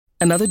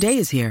Another day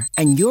is here,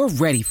 and you're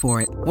ready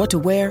for it. What to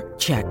wear?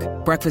 Check.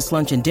 Breakfast,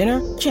 lunch, and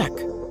dinner? Check.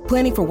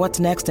 Planning for what's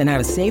next and how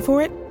to save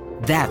for it?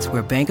 That's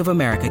where Bank of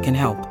America can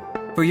help.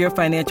 For your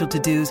financial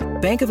to-dos,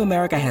 Bank of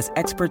America has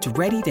experts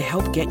ready to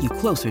help get you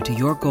closer to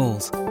your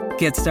goals.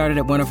 Get started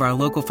at one of our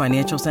local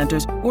financial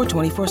centers or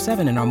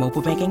 24/7 in our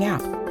mobile banking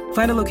app.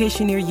 Find a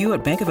location near you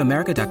at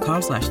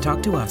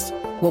bankofamerica.com/talktous.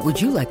 What would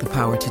you like the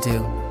power to do?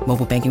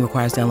 Mobile banking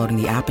requires downloading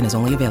the app and is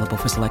only available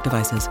for select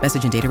devices.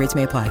 Message and data rates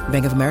may apply.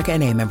 Bank of America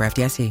N.A., member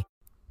FDIC.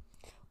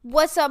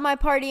 What's up, my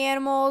party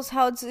animals?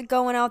 How's it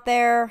going out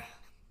there?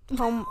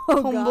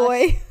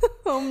 Homeboy,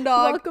 home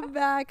dog. Welcome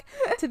back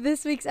to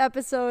this week's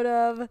episode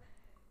of We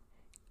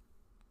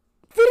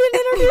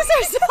Didn't Introduce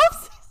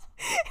Ourselves.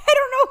 I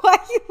don't know why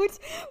you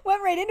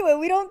went right into it.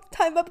 We don't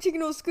time up Chicken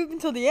Noodle Scoop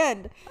until the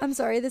end. I'm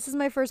sorry, this is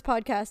my first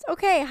podcast.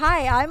 Okay,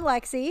 hi, I'm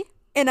Lexi.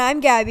 And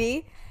I'm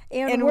Gabby.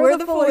 And we're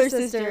the Fuller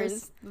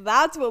Sisters.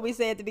 That's what we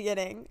say at the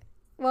beginning.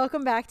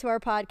 Welcome back to our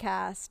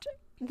podcast.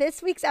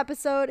 This week's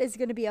episode is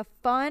going to be a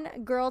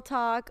fun girl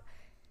talk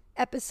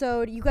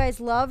episode. You guys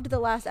loved the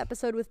last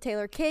episode with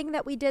Taylor King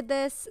that we did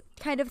this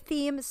kind of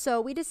theme,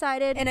 so we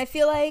decided. And I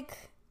feel like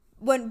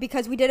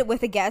because we did it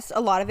with a guest,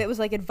 a lot of it was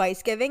like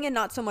advice giving and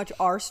not so much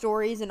our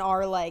stories and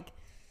our like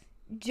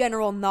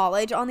general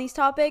knowledge on these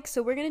topics.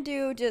 So we're going to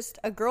do just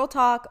a girl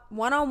talk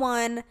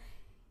one-on-one,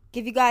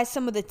 give you guys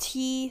some of the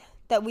tea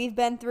that we've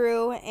been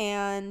through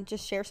and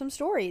just share some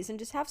stories and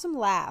just have some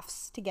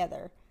laughs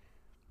together.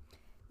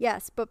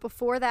 Yes, but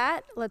before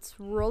that, let's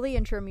roll the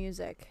intro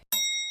music.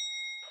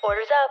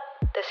 Orders up.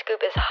 The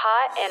scoop is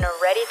hot and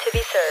ready to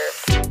be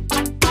served.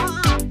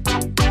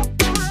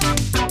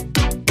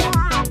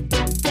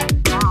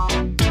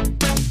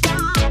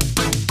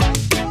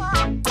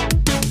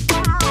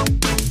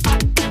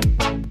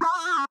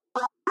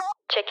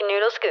 Chicken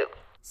Noodle Scoop.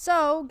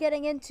 So,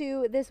 getting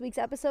into this week's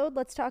episode,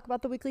 let's talk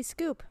about the weekly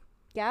scoop.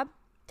 Gab,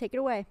 take it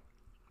away.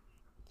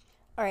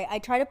 All right, I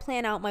try to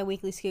plan out my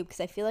weekly scoop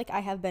because I feel like I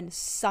have been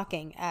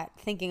sucking at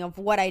thinking of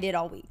what I did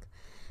all week.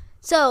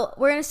 So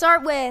we're going to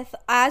start with,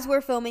 as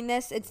we're filming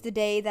this, it's the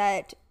day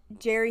that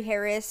Jerry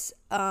Harris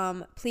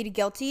pleaded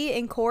guilty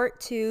in court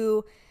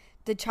to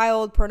the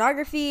child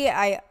pornography.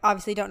 I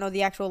obviously don't know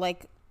the actual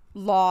like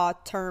law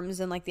terms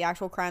and like the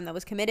actual crime that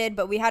was committed,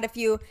 but we had a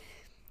few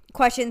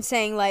questions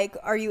saying like,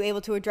 are you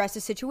able to address the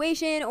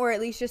situation or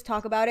at least just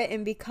talk about it?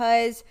 And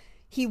because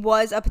he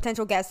was a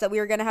potential guest that we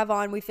were going to have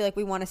on, we feel like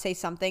we want to say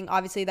something.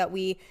 Obviously that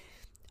we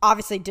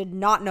obviously did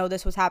not know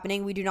this was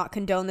happening. We do not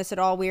condone this at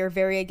all. We are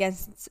very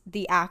against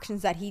the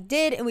actions that he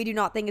did, and we do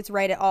not think it's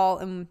right at all.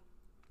 And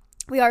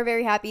we are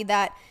very happy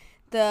that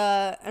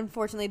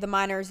unfortunately the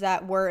minors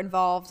that were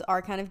involved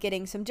are kind of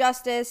getting some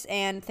justice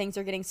and things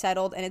are getting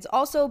settled. And it's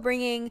also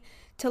bringing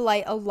to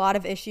light a lot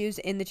of issues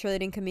in the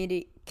cheerleading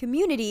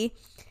community.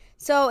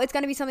 So it's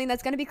going to be something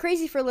that's going to be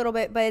crazy for a little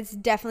bit, but it's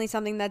definitely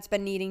something that's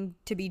been needing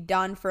to be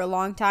done for a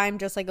long time,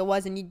 just like it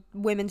was in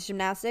women's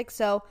gymnastics.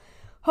 So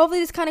hopefully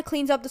this kind of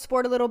cleans up the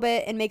sport a little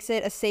bit and makes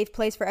it a safe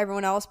place for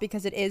everyone else,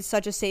 because it is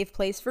such a safe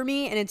place for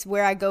me, and it's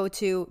where I go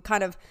to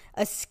kind of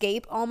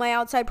escape all my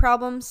outside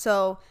problems.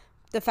 So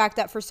the fact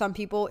that for some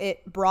people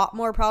it brought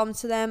more problems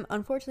to them,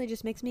 unfortunately,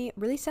 just makes me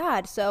really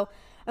sad. So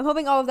I'm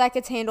hoping all of that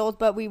gets handled,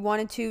 but we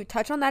wanted to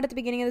touch on that at the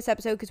beginning of this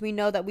episode because we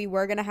know that we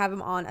were going to have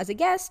him on as a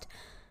guest.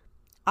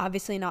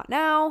 Obviously not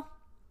now.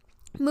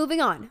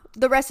 Moving on.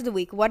 The rest of the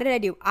week, what did I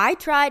do? I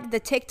tried the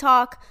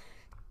TikTok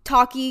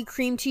Talkie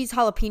cream cheese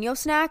jalapeno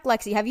snack.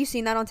 Lexi, have you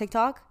seen that on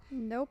TikTok?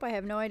 Nope, I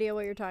have no idea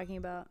what you're talking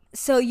about.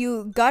 So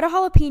you got a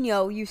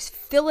jalapeno, you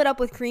fill it up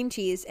with cream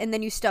cheese, and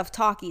then you stuff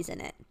Talkies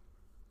in it.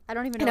 I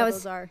don't even know what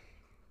those are.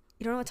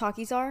 You don't know what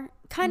Talkies are?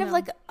 Kind of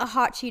like a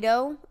hot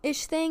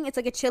Cheeto-ish thing. It's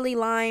like a chili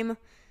lime.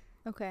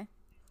 Okay.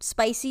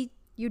 Spicy.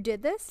 You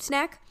did this?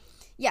 Snack.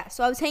 Yeah,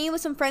 so I was hanging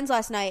with some friends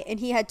last night, and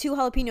he had 2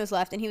 jalapenos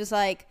left, and he was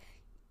like,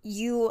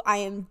 I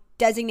am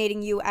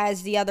designating you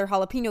as the other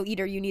jalapeno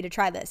eater. You need to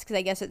try this, because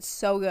I guess it's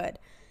so good.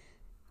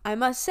 I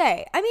must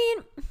say, I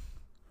mean,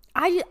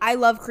 I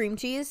love cream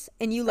cheese,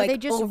 and you like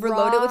just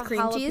overload it with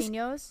cream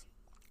jalapenos?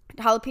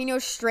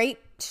 Jalapenos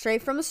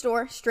straight from the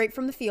store, straight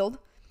from the field.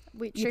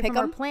 Wait, straight from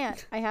our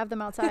plant. I have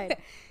them outside.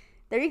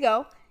 There you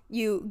go.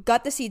 You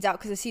gut the seeds out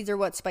because the seeds are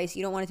what's spicy.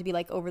 You don't want it to be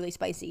like overly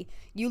spicy.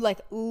 You like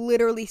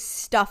literally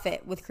stuff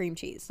it with cream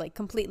cheese, like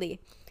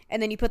completely.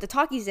 And then you put the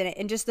Takis in it,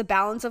 and just the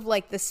balance of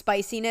like the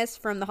spiciness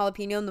from the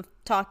jalapeno and the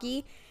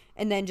Taki,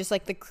 and then just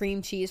like the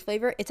cream cheese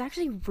flavor. It's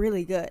actually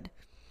really good.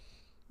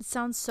 It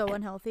sounds so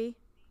unhealthy.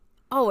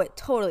 Oh, it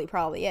totally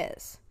probably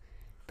is.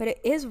 But it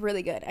is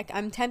really good.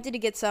 I'm tempted to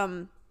get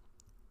some.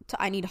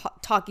 I need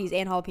Takis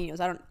and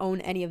jalapenos. I don't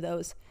own any of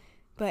those.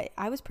 But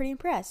I was pretty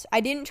impressed. I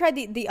didn't try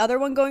the other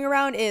one going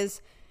around is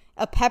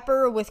a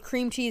pepper with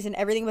cream cheese and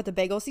everything but the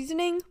bagel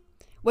seasoning,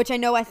 which I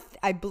know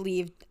I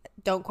believe,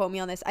 don't quote me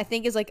on this, I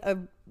think is like a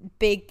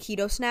big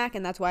keto snack,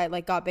 and that's why it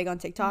like got big on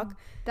TikTok.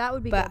 That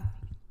would be good.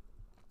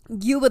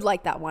 You would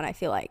like that one, I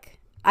feel like.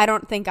 I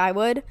don't think I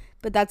would,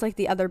 but that's like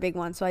the other big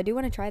one, so I do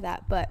want to try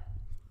that. But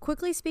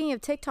quickly, speaking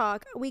of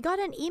TikTok, we got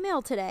an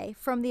email today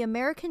from the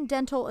American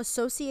Dental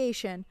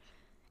Association,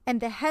 And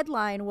the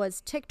headline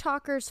was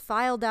TikTokers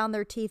file down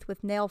their teeth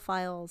with nail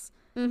files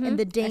and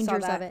the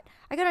dangers of it.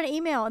 I got an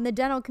email in the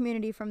dental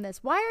community from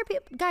this. Why are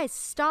people, guys,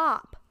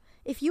 stop.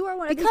 If you are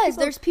one of these people, because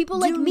there's people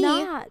like me.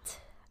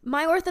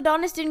 My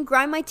orthodontist didn't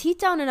grind my teeth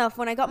down enough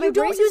when I got my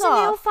braces off. You don't use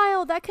a nail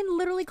file. That can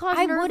literally cause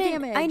nerve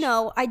damage. I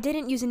know. I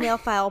didn't use a nail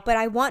file, but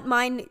I want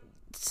mine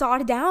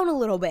sawed down a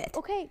little bit.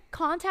 Okay,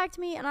 contact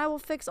me and I will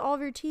fix all of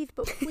your teeth,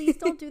 but please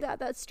don't do that.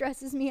 That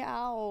stresses me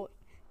out.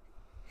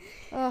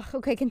 Ugh,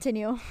 okay,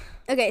 continue.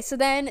 Okay, so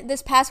then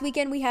this past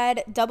weekend we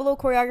had double O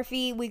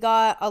choreography.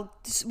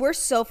 We're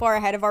so far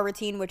ahead of our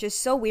routine, which is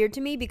so weird to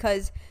me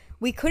because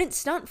we couldn't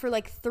stunt for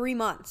like 3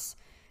 months.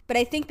 But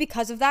I think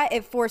because of that,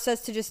 it forced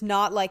us to just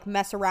not like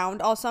mess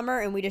around all summer,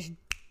 and we just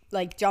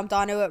like jumped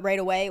onto it right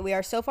away. We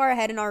are so far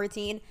ahead in our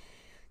routine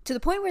to the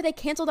point where they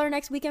canceled our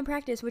next weekend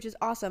practice, which is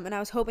awesome. And I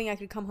was hoping I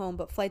could come home,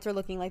 but flights are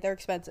looking like they're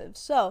expensive.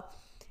 So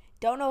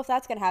don't know if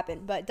that's going to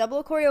happen. But double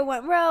O choreo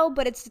went well,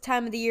 but it's the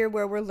time of the year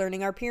where we're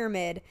learning our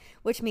pyramid,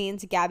 which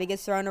means Gabby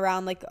gets thrown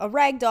around like a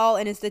rag doll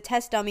and is the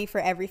test dummy for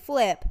every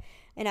flip.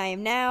 And I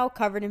am now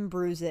covered in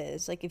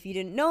bruises. Like if you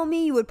didn't know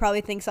me, you would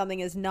probably think something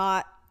is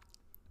not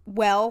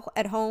well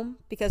at home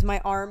because my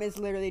arm is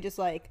literally just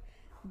like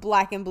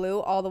black and blue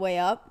all the way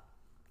up,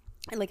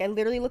 and like I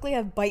literally look like I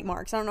have bite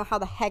marks. I don't know how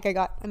the heck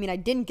I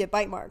didn't get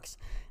bite marks.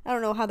 I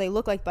don't know how they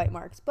look like bite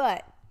marks,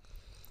 but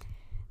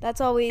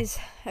that's always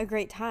a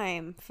great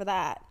time for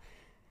that.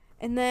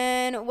 And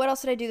then what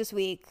else did I do this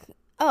week?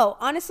 Oh,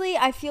 honestly,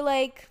 I feel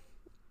like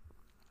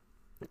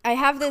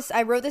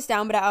I wrote this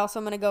down, but I also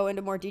am going to go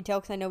into more detail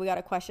because I know we got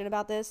a question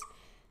about this,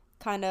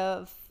 kind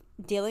of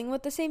dealing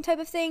with the same type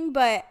of thing.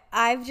 But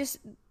I've just,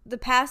 the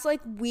past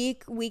like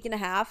week and a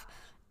half,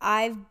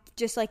 I've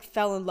just like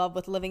fell in love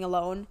with living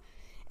alone.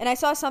 And I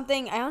saw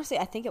something, I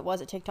think it was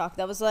a TikTok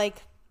that was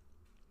like,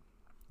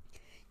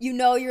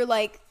 you're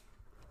like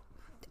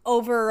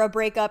over a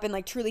breakup and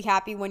like truly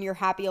happy when you're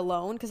happy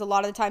alone, because a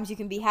lot of the times you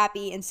can be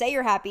happy and say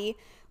you're happy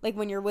like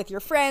when you're with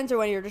your friends or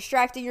when you're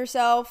distracting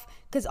yourself,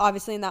 because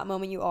obviously in that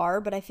moment you are.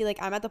 But I feel like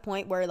I'm at the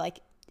point where like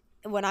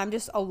when I'm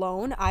just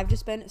alone, I've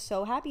just been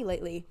so happy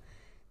lately.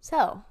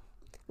 So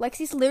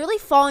Lexi's literally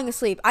falling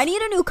asleep. I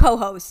need a new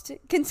co-host.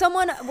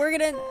 We're going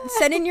to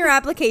send in your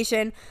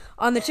application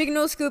on the Chicken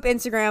Noodle Scoop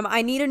Instagram.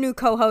 I need a new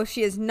co-host.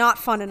 She is not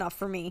fun enough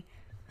for me.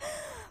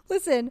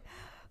 Listen,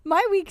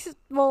 my week's,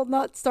 well,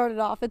 not started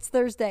off. It's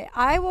Thursday.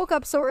 I woke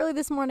up so early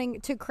this morning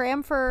to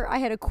cram I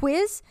had a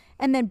quiz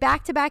and then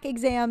back-to-back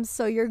exams,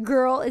 so your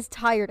girl is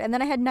tired. And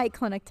then I had night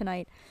clinic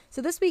tonight.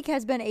 So this week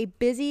has been a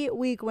busy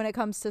week when it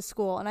comes to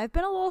school. And I've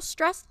been a little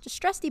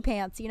stressy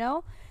pants,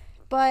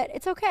 But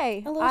it's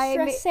okay. A little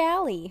stressed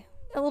Sally.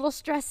 A little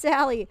stressed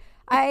Sally.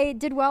 I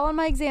did well on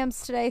my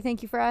exams today.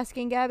 Thank you for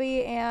asking,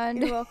 Gabby. And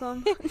you're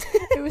welcome.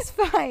 It was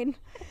fine.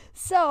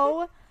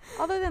 So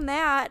other than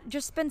that,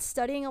 just been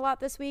studying a lot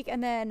this week.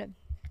 And then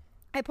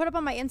I put up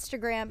on my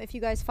Instagram, if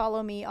you guys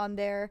follow me on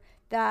there,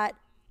 that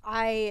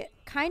I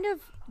kind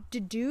of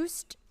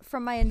deduced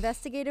from my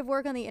investigative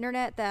work on the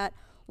internet that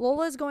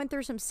Lola is going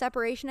through some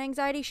separation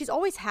anxiety. She's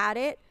always had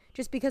it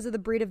just because of the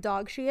breed of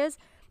dog she is.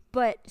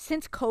 But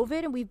since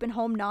COVID and we've been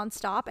home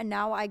nonstop, and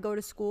now I go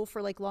to school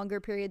for like longer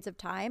periods of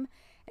time,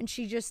 and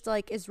she just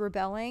like is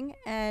rebelling.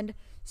 And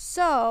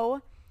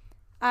so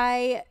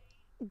I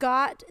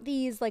got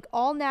these like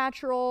all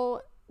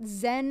natural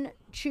Zen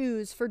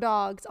chews for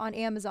dogs on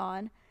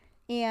Amazon,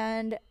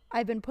 and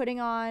I've been putting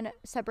on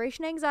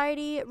separation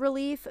anxiety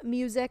relief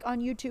music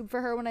on YouTube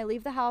for her when I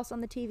leave the house on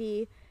the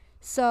TV.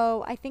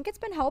 So I think it's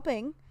been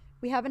helping.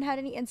 We haven't had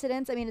any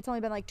incidents. I mean, it's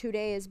only been like 2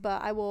 days,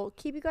 but I will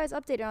keep you guys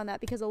updated on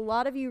that because a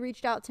lot of you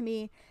reached out to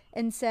me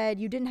and said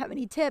you didn't have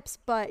any tips,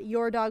 but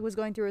your dog was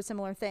going through a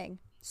similar thing.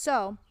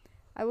 So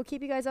I will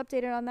keep you guys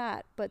updated on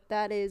that. But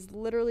that is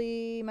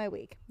literally my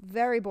week.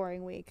 Very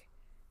boring week.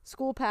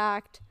 School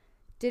packed.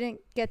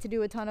 Didn't get to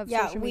do a ton of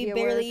social media work.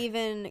 We barely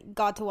even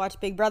got to watch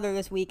Big Brother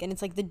this week, and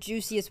it's like the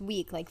juiciest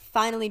week. Like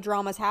finally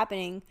drama's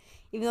happening.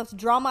 Even though it's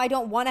drama I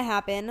don't want to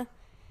happen.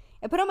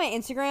 I put on my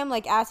Instagram,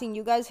 like, asking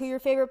you guys who your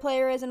favorite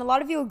player is, and a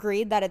lot of you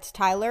agreed that it's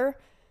Tyler,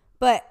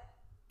 but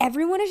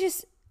everyone is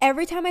just,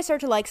 every time I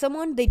start to like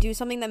someone, they do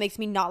something that makes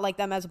me not like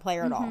them as a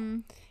player at all.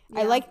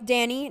 Yeah. I liked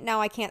Danny,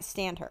 now I can't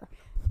stand her.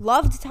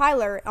 Loved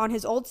Tyler on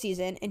his old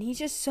season, and he's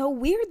just so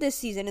weird this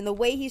season, and the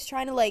way he's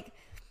trying to, like,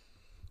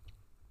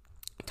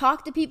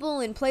 talk to people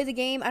and play the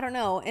game, I don't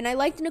know. And I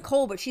liked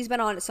Nicole, but she's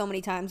been on it so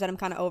many times that I'm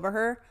kind of over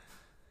her.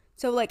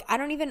 So, like,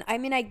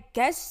 I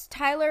guess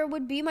Tyler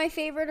would be my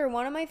favorite or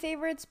one of my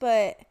favorites,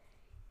 but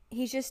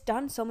he's just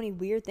done so many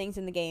weird things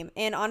in the game.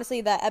 And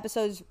honestly, that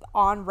episode's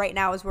on right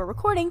now as we're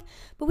recording,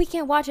 but we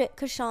can't watch it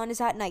because Sean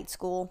is at night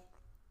school.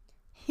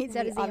 He's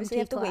at his obviously EMT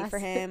have to class. wait for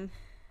him.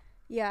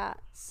 Yeah,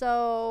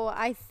 so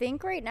I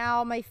think right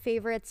now my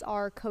favorites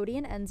are Cody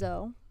and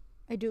Enzo.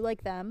 I do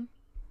like them.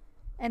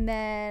 And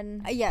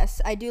then yes,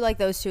 I do like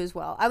those two as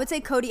well. I would say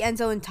Cody,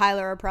 Enzo, and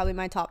Tyler are probably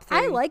my top 3.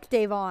 I like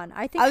Davon.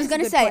 I think I was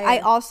gonna say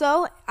player.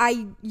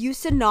 I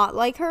used to not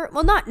like her.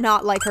 Well,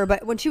 not like her,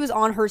 but when she was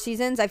on her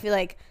seasons, I feel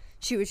like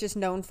she was just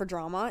known for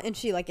drama, and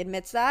she like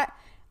admits that.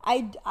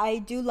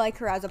 I do like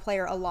her as a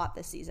player a lot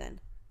this season.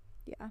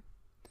 Yeah.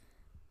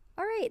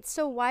 All right,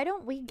 so why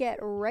don't we get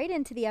right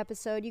into the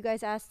episode? You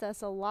guys asked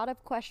us a lot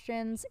of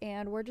questions,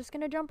 and we're just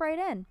going to jump right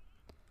in.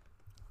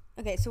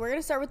 Okay, so we're going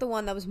to start with the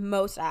one that was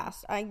most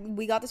asked.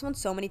 We got this one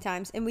so many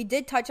times, and we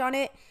did touch on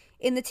it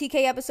in the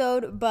TK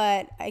episode,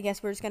 but I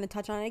guess we're just going to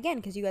touch on it again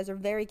because you guys are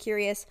very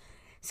curious.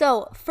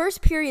 So,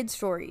 first period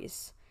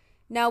stories.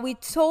 Now, we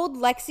told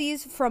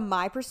Lexi's from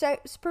my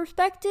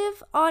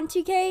perspective on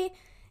TK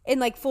in,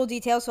 like, full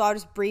detail, so I'll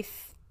just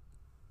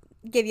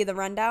give you the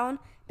rundown.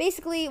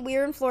 Basically, we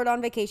were in Florida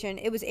on vacation.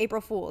 It was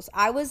April Fool's.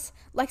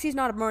 Lexi's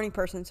not a morning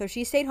person, so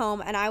she stayed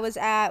home, and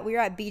we were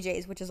at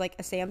BJ's, which is like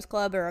a Sam's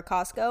Club or a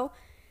Costco,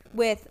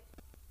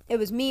 it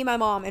was me, my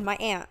mom, and my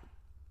aunt.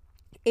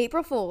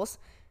 April Fool's,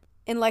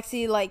 and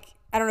Lexi, like,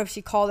 I don't know if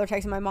she called or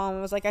texted my mom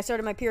and was like, I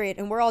started my period,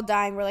 and we're all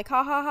dying. We're like,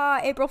 ha, ha,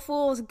 ha, April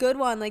Fool's, good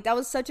one. Like, that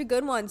was such a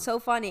good one, so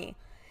funny.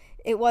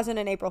 It wasn't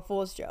an April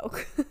Fool's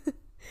joke.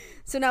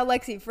 So now,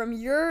 Lexi, from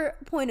your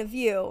point of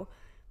view,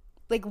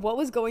 like, what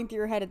was going through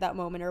your head at that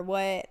moment, or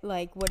what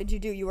did you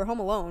do? You were home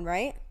alone,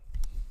 right?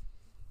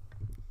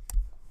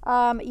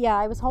 Yeah,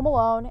 I was home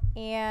alone,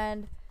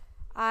 and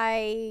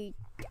I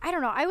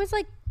don't know,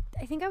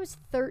 I think I was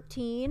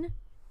 13,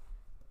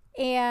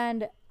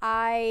 and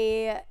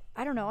I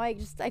don't know, I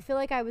feel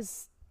like I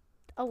was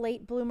a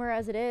late bloomer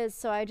as it is,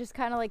 so I just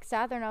kind of, like,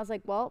 sat there, and I was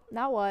like, well,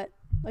 now what?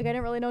 Like, I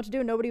didn't really know what to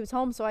do. Nobody was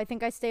home, so I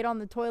think I stayed on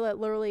the toilet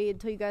literally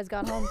until you guys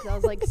got home, because I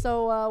was like,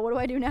 so, what do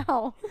I do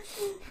now?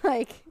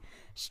 Like,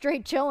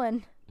 straight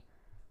chilling.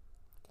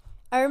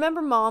 I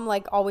remember Mom,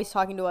 like, always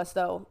talking to us,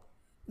 though,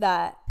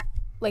 that,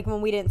 like,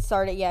 when we didn't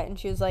start it yet, and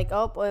she was like,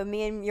 oh, well,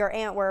 me and your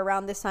aunt were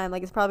around this time,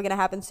 like, it's probably going to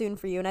happen soon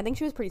for you, and I think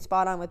she was pretty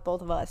spot on with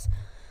both of us.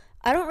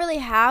 I don't really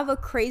have a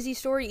crazy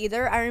story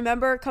either. I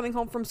remember coming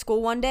home from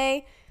school one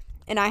day,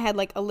 and I had,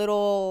 like, a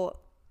little,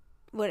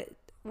 what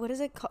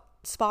is it called?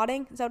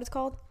 Spotting? Is that what it's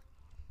called?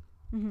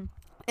 Mm-hmm.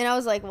 And I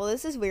was like, well,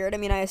 this is weird. I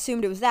mean, I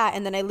assumed it was that,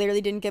 and then I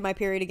literally didn't get my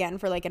period again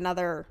for, like,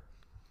 another,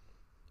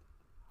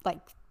 like,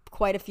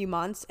 quite a few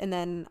months, and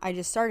then I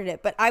just started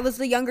it. But I was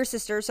the younger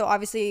sister, so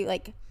obviously,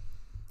 like,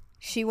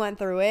 she went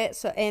through it.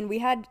 So, and we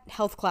had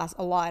health class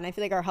a lot, and I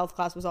feel like our health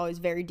class was always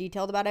very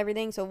detailed about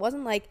everything, so it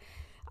wasn't like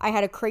I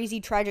had a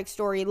crazy tragic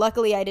story.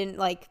 Luckily, I didn't,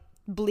 like,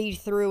 bleed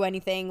through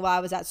anything while I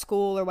was at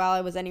school or while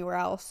I was anywhere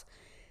else.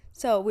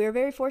 So we were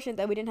very fortunate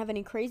that we didn't have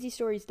any crazy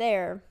stories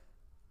there.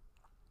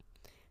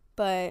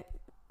 But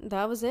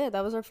that was it.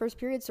 That was our first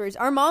period stories.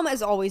 Our mom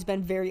has always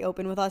been very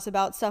open with us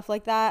about stuff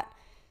like that.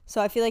 So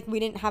I feel like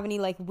we didn't have any,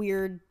 like,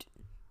 weird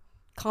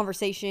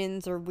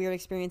conversations or weird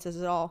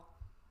experiences at all.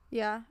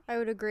 Yeah, I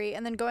would agree.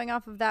 And then going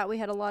off of that, we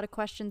had a lot of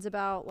questions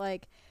about,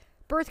 like,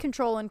 birth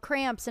control and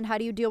cramps and how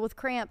do you deal with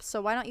cramps. So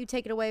why don't you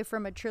take it away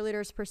from a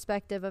cheerleader's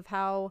perspective of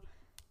how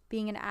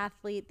being an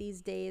athlete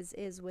these days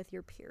is with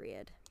your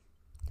period?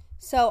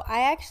 So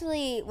I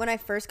actually, when I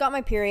first got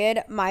my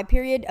period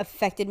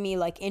affected me,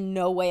 like, in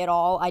no way at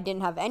all. I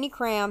didn't have any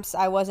cramps.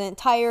 I wasn't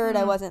tired.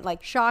 I wasn't,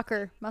 like...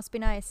 Shocker. Must be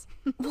nice.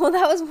 Well,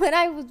 that was when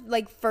I was,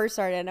 like, first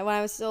started, and when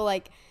I was still,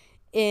 like,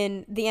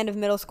 in the end of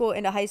middle school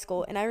into high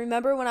school. And I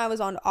remember when I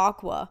was on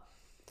Aqua,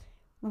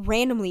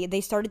 randomly, they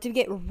started to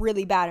get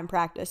really bad in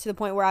practice to the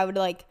point where I would,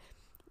 like...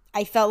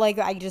 I felt like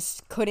I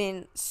just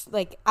couldn't,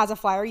 like, as a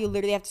flyer, you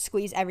literally have to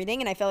squeeze everything,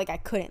 and I felt like I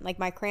couldn't. Like,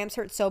 my cramps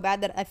hurt so bad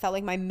that I felt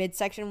like my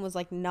midsection was,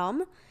 like,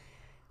 numb.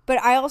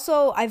 But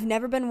I've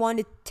never been one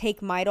to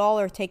take Midol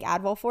or take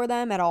Advil for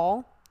them at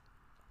all.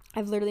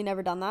 I've literally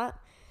never done that.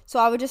 So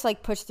I would just,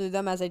 like, push through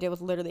them as I did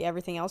with literally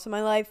everything else in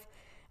my life.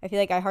 I feel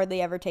like I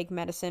hardly ever take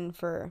medicine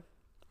for,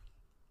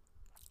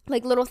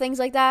 like, little things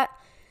like that.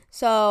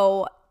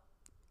 So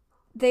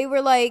they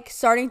were, like,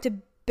 starting to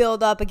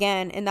build up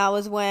again, and that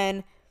was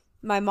when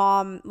my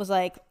mom was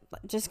like,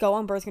 just go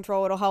on birth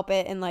control, it'll help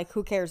it, and, like,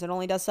 who cares, it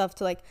only does stuff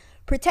to, like,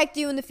 protect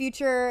you in the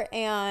future.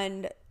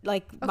 And,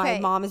 like, my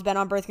mom has been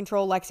on birth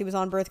control, Lexi was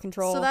on birth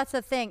control. So that's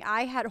the thing,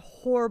 I had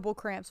horrible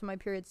cramps when my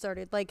period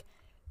started, like,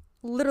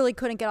 literally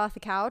couldn't get off the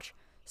couch.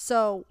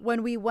 So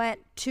when we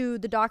went to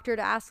the doctor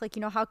to ask, like,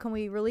 you know, how can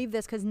we relieve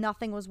this, because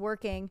nothing was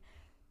working,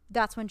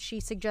 that's when she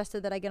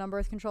suggested that I get on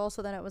birth control.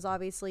 So then it was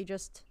obviously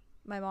just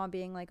my mom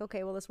being like,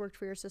 okay, well, this worked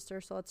for your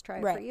sister, so let's try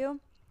it for you.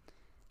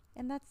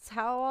 And that's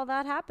how all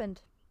that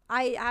happened.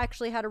 I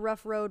actually had a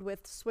rough road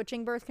with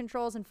switching birth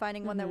controls and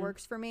finding one that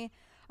works for me.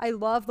 I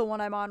love the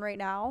one I'm on right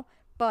now,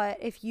 but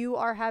if you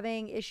are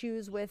having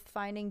issues with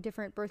finding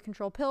different birth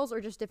control pills or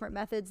just different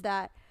methods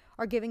that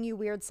are giving you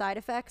weird side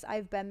effects,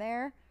 I've been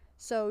there.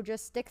 So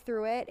just stick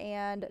through it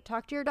and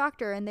talk to your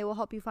doctor, and they will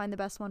help you find the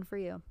best one for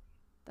you.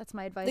 That's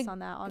my advice on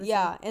that, honestly.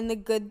 Yeah, and the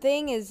good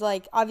thing is,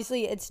 like,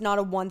 obviously it's not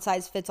a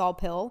one-size-fits-all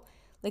pill.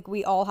 Like,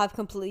 we all have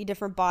completely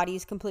different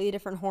bodies, completely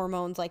different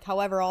hormones, like,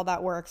 however all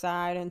that works.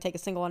 I didn't take a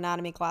single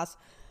anatomy class.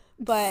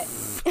 But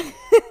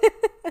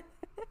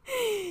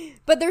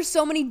but there's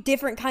so many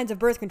different kinds of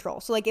birth control.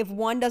 So, like, if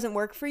one doesn't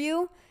work for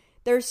you,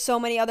 there's so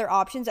many other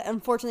options.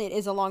 Unfortunately, it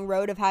is a long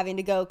road of having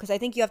to go, because I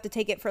think you have to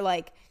take it for,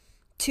 like,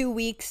 2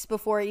 weeks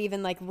before it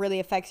even like really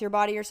affects your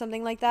body or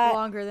something like that.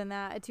 Longer than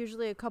that. It's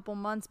usually a couple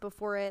months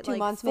before it 2 like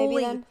months fully,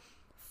 maybe then?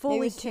 fully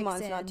Maybe it's kicks 2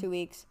 months, in. not 2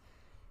 weeks.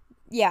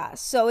 Yeah,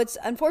 so it's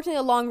unfortunately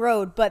a long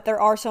road, but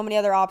there are so many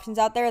other options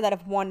out there that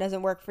if one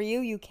doesn't work for you,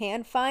 you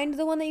can find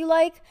the one that you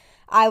like.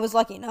 I was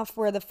lucky enough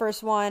where the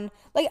first one,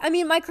 like, I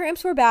mean, my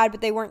cramps were bad,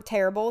 but they weren't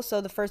terrible. So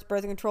the first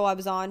birth control I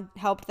was on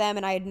helped them,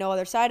 and I had no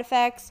other side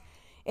effects.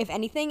 If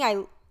anything,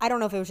 I don't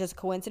know if it was just a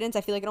coincidence.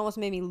 I feel like it almost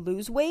made me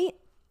lose weight.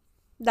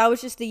 That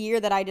was just the year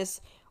that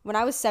when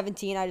I was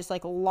 17, I just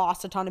like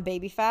lost a ton of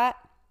baby fat.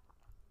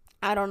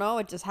 I don't know.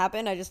 It just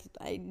happened.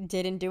 I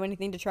didn't do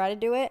anything to try to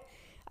do it.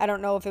 I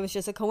don't know if it was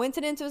just a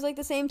coincidence. It was like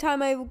the same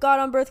time I got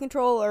on birth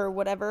control or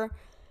whatever.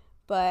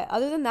 But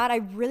other than that, I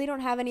really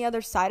don't have any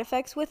other side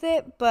effects with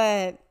it.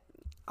 But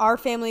our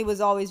family was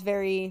always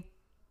very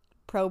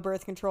pro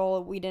birth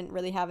control. We didn't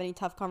really have any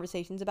tough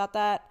conversations about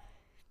that.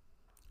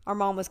 Our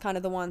mom was kind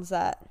of the ones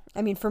that,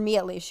 I mean, for me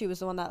at least, she was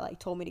the one that like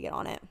told me to get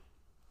on it.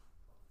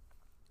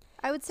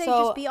 I would say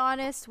So- just be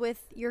honest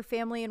with your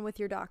family and with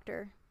your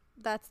doctor.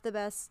 That's the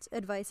best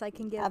advice I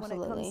can give when it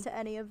Absolutely. comes to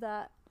any of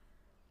that.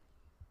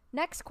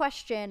 Next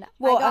question.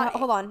 Well, I got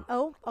hold on.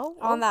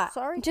 On that.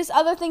 Sorry. Just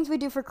other things we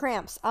do for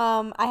cramps.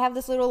 I have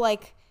this little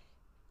like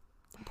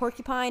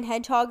porcupine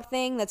hedgehog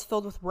thing that's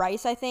filled with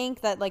rice, I think,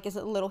 that like is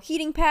a little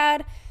heating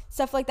pad,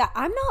 stuff like that.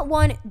 I'm not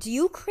one. Do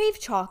you crave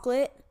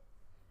chocolate?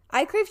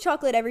 I crave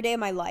chocolate every day of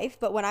my life,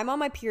 but when I'm on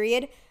my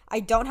period, I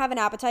don't have an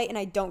appetite and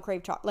I don't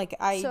crave chocolate. Like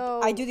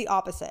I do the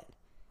opposite.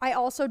 I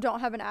also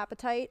don't have an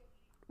appetite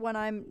when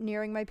I'm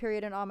nearing my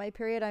period and on my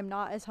period. I'm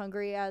not as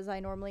hungry as I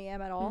normally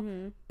am at all.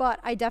 Mm-hmm.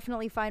 But I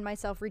definitely find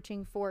myself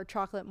reaching for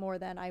chocolate more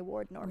than I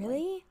would normally.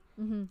 Really?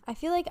 Mm-hmm. I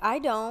feel like I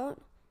don't.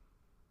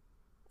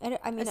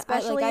 I mean,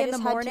 Especially I in just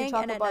the had morning 2 and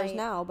chocolate at bars night.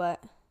 now,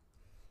 but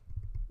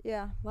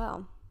Yeah.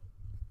 wow.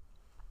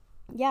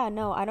 Yeah,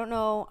 no, I don't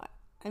know.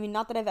 I mean,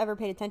 not that I've ever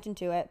paid attention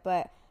to it,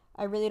 but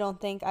I really don't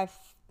think I've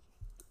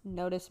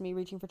noticed me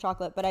reaching for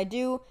chocolate. But I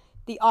do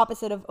the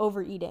opposite of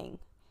overeating.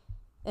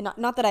 And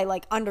not that I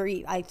like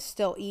undereat. I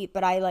still eat,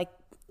 but I like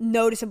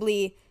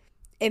noticeably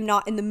am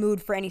not in the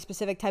mood for any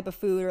specific type of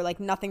food, or like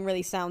nothing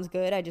really sounds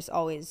good. I just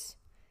always.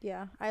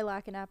 Yeah. I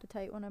lack an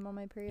appetite when I'm on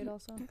my period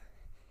also.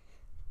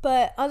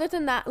 But other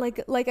than that,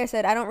 like I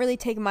said, I don't really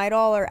take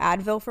Midol or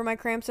Advil for my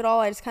cramps at all.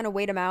 I just kind of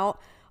wait them out.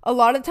 A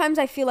lot of times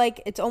I feel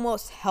like it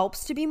almost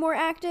helps to be more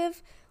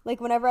active. Like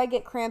whenever I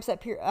get cramps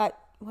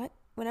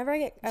whenever I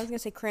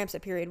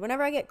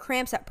get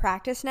cramps at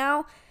practice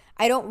now,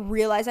 I don't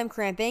realize I'm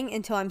cramping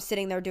until I'm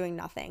sitting there doing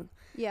nothing.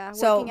 Yeah.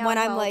 So working out when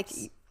I'm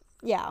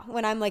helps.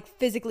 when I'm like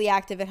physically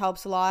active, it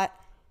helps a lot.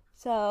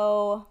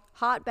 So,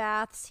 hot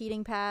baths,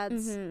 heating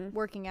pads, Mm-hmm.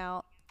 working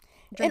out.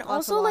 and Drink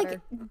lots of also like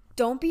water.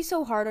 don't be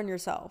so hard on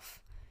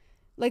yourself.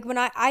 Like when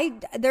I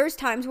there's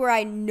times where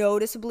I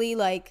noticeably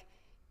like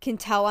can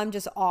tell I'm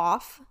just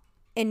off,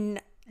 and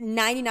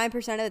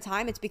 99% of the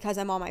time it's because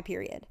I'm on my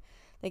period.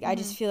 Like I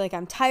just feel like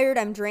I'm tired,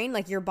 I'm drained.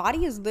 Like your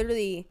body is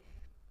literally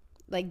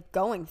like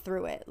going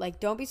through it. Like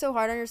don't be so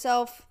hard on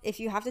yourself. If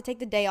you have to take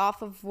the day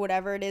off of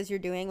whatever it is you're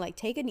doing, like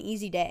take an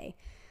easy day.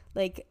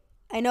 Like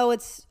I know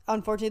it's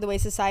unfortunately the way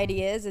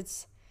society is.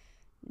 It's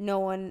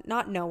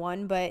not no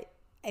one, but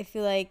I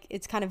feel like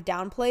it's kind of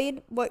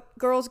downplayed what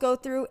girls go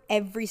through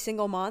every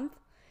single month.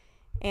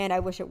 And I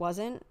wish it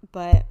wasn't,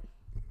 but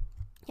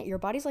yeah, your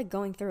body's like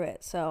going through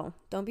it. So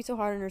don't be so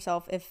hard on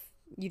yourself if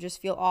you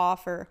just feel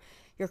off, or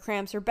your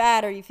cramps are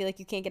bad, or you feel like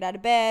you can't get out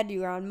of bed,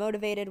 you are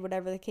unmotivated,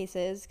 whatever the case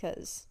is,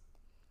 because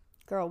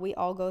girl, we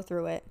all go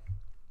through it.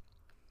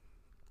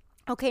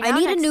 Okay, I now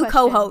need a next new question.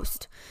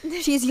 co-host.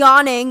 She's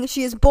yawning.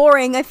 She is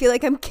boring. I feel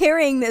like I'm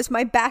carrying this.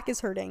 My back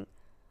is hurting. I'm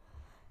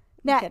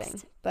Next.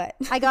 kidding, but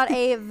I got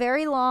a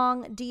very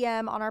long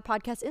DM on our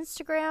podcast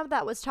Instagram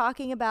that was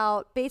talking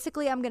about,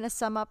 basically I'm going to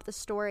sum up the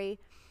story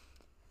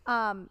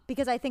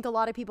because I think a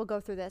lot of people go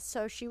through this.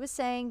 So she was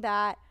saying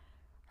that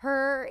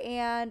her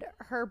and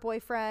her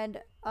boyfriend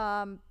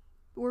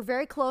were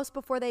very close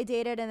before they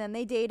dated, and then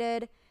they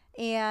dated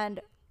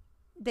and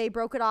they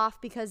broke it off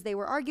because they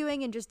were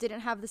arguing and just didn't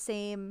have the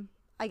same,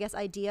 I guess,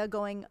 idea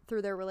going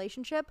through their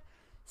relationship.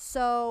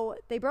 So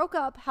they broke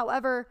up.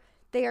 However,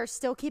 they are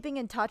still keeping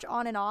in touch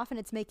on and off, and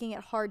it's making it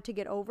hard to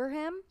get over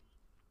him.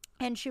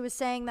 And she was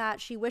saying that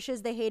she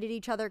wishes they hated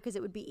each other because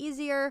it would be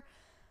easier.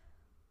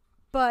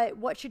 But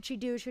what should she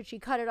do? Should she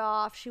cut it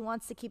off? She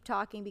wants to keep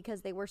talking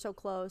because they were so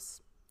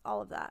close.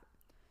 All of that.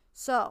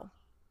 So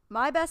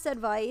my best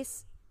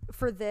advice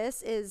for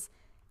this is,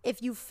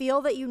 if you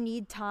feel that you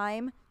need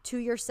time to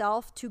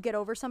yourself to get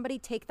over somebody,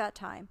 take that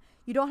time.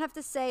 You don't have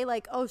to say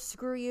like, oh,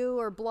 screw you,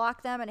 or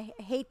block them and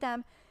hate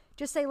them.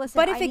 Just say, listen.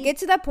 But if it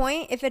gets to that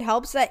point, if it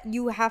helps that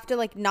you have to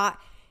like not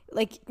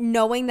like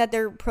knowing that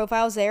their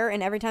profile's there,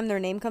 and every time their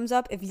name comes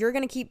up, if you're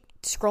gonna keep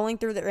scrolling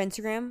through their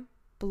Instagram,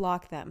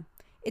 block them.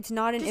 It's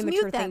not an just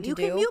immature mute them. thing to You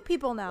do. can mute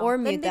people now. Or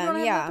Then mute they them,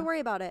 don't have to worry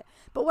about it.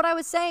 But what I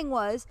was saying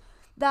was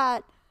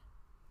that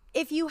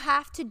if you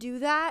have to do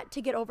that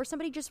to get over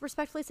somebody, just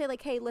respectfully say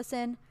like, hey,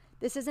 listen,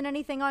 this isn't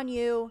anything on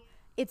you.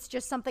 It's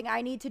just something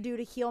I need to do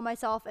to heal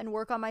myself and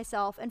work on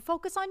myself and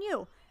focus on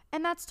you.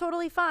 and that's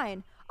totally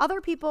fine.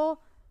 Other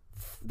people,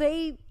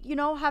 they,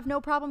 have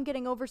no problem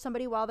getting over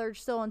somebody while they're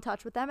still in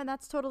touch with them, and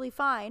that's totally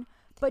fine.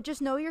 But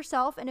just know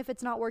yourself, and if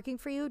it's not working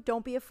for you,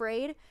 don't be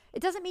afraid.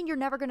 It doesn't mean you're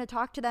never going to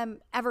talk to them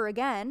ever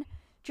again.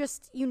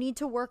 Just you need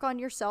to work on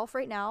yourself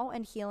right now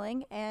and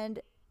healing, and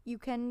you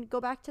can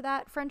go back to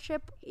that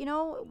friendship,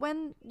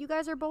 when you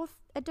guys are both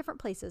at different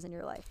places in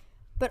your life.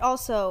 But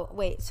also,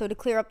 wait, so to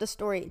clear up the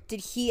story, did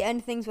he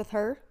end things with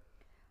her?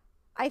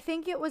 I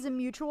think it was a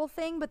mutual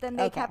thing, but then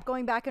they kept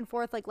going back and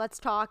forth, like, let's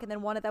talk, and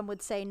then one of them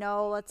would say,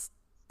 no, let's,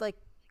 like,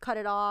 cut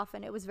it off,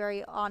 and it was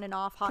very on and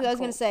off, hot and cold. I was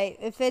going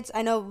to say,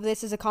 I know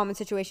this is a common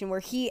situation where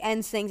he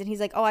ends things, and he's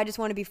like, oh, I just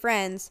want to be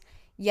friends,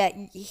 yet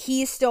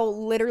he's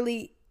still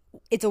literally,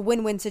 it's a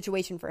win-win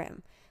situation for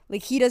him.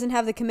 Like, he doesn't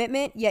have the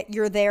commitment, yet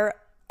you're there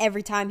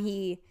every time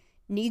he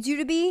needs you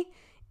to be,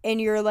 and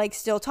you're, like,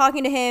 still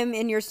talking to him,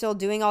 and you're still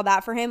doing all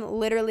that for him.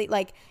 Literally,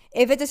 like,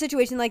 if it's a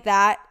situation like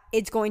that,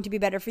 it's going to be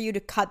better for you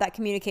to cut that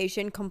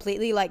communication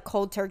completely, like,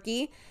 cold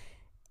turkey,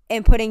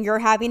 and putting your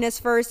happiness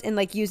first and,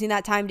 like, using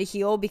that time to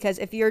heal. Because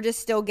if you're just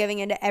still giving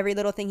into every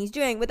little thing he's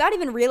doing without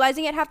even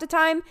realizing it half the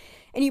time,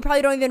 and you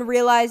probably don't even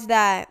realize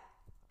that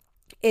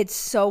it's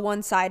so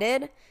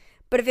one-sided,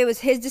 but if it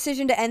was his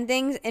decision to end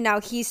things and now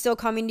he's still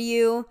coming to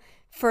you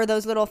for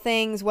those little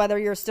things, whether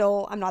you're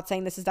still, I'm not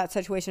saying this is that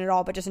situation at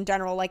all, but just in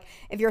general, like,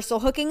 if you're still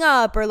hooking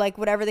up or, like,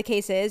 whatever the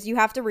case is, you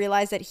have to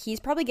realize that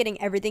he's probably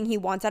getting everything he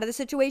wants out of the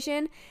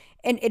situation,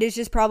 and it is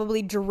just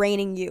probably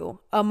draining you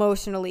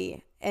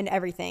emotionally and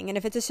everything. And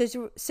if it's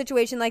a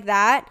situation like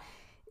that,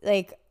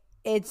 like,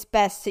 it's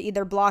best to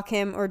either block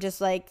him or just,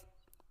 like,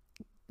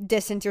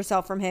 distance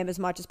yourself from him as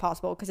much as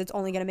possible, because it's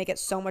only going to make it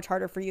so much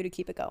harder for you to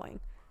keep it going.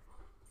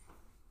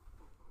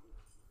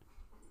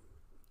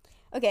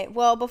 Okay,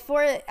 well,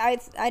 before I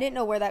didn't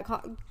know where that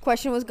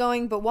question was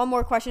going, but one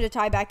more question to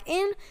tie back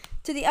in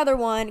to the other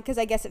one, because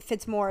I guess it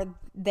fits more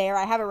there.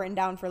 I have it written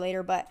down for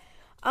later, but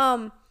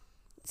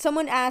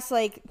someone asked,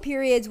 like,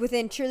 periods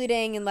within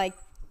cheerleading and, like,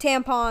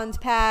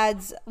 tampons,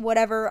 pads,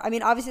 whatever. I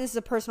mean, obviously this is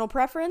a personal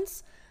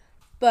preference,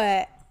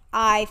 but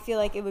I feel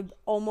like it would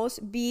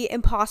almost be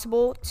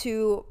impossible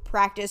to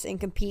practice and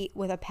compete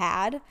with a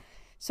pad.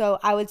 So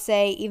I would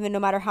say, even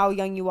no matter how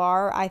young you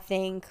are, I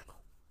think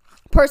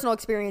personal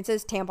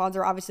experiences, tampons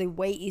are obviously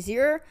way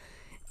easier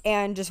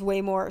and just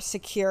way more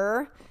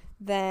secure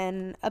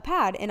than a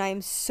pad. And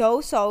I'm so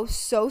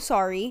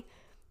sorry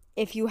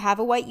if you have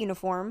a white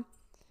uniform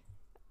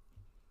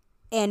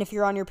and if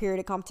you're on your period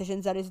at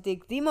competitions. That is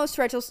the most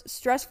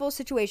stressful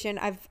situation.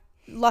 I've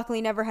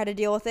luckily never had to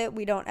deal with it.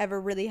 We don't ever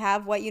really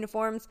have white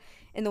uniforms,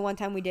 and the one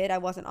time we did, I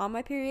wasn't on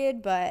my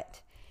period.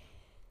 But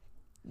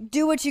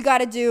do what you got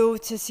to do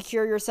to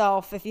secure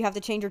yourself. If you have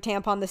to change your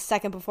tampon the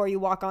second before you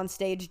walk on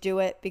stage, do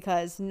it,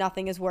 because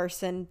nothing is worse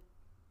than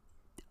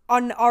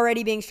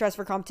already being stressed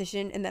for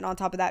competition, and then on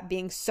top of that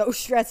being so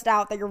stressed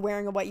out that you're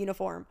wearing a white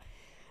uniform.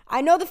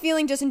 I know the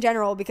feeling just in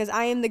general, because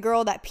I am the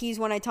girl that pees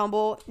when I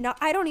tumble. No,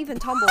 I don't even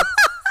tumble,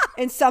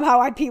 and somehow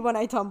I pee when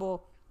I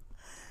tumble.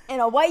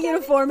 And a white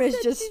uniform is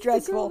just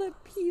stressful. The girl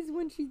that pees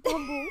when she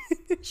tumbles.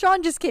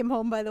 Sean just came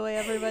home, by the way,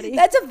 everybody.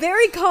 That's a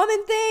very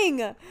common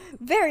thing.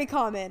 Very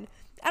common.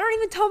 I don't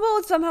even tumble,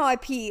 and somehow I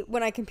pee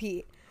when I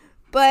compete.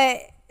 But,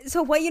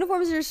 so white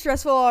uniforms are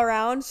stressful all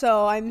around,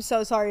 so I'm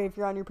so sorry if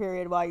you're on your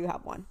period while you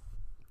have one.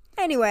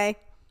 Anyway.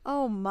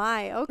 Oh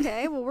my,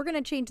 okay. Well, we're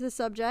going to change the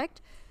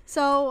subject.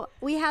 So,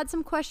 we had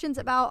some questions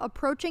about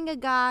approaching a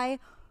guy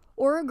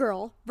or a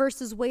girl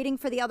versus waiting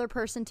for the other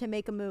person to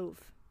make a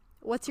move.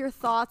 What's your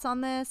thoughts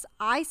on this?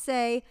 I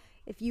say,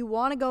 if you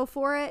want to go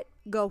for it,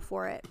 go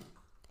for it.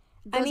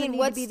 Doesn't need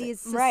to be these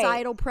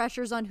societal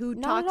pressures on who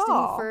talks to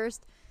who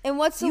first. And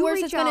what's the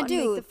worst it's going to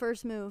do? Make the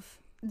first move.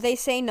 They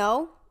say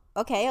no.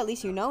 Okay, at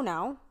least you know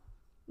now.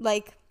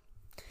 Like,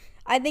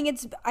 I think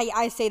it's,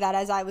 I say that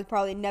as I would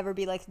probably never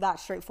be, like, that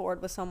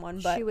straightforward with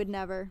someone. But she would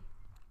never.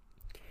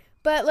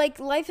 But, like,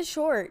 life is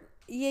short.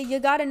 You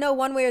got to know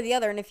one way or the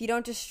other. And if you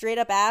don't just straight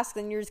up ask,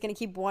 then you're just going to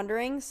keep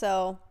wondering.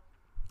 So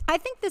I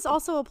think this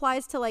also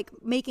applies to, like,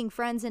 making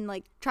friends and,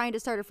 like, trying to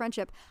start a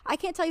friendship. I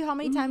can't tell you how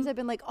many times I've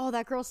been like, oh,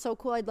 that girl's so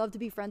cool, I'd love to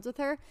be friends with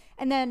her.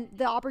 And then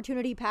the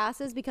opportunity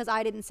passes because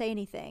I didn't say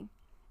anything,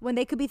 when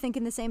they could be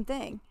thinking the same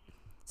thing.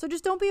 So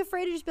just don't be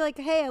afraid to just be like,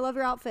 hey, I love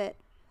your outfit.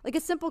 Like, a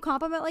simple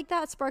compliment like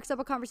that sparks up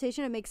a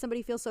conversation and makes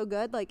somebody feel so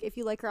good. Like, if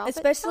you like her outfit.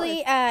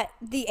 Especially at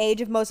the age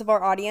of most of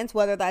our audience,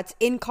 whether that's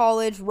in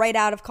college, right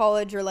out of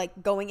college, or,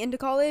 like, going into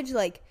college,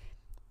 like,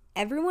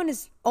 everyone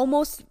is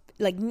almost,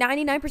 like,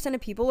 99% of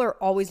people are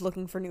always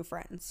looking for new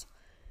friends.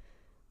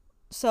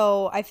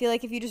 So I feel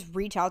like if you just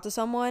reach out to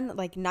someone,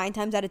 like, 9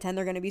 times out of 10,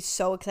 they're going to be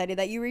so excited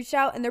that you reached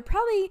out. And they're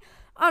probably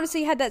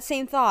honestly had that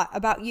same thought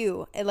about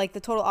you in, like, the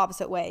total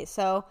opposite way.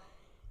 So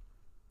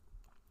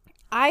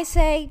I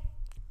say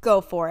go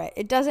for it.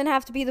 It doesn't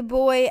have to be the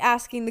boy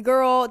asking the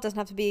girl. It doesn't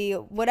have to be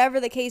whatever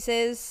the case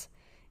is.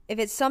 If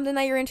it's something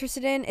that you're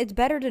interested in, it's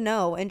better to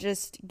know and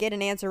just get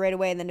an answer right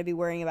away than to be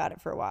worrying about it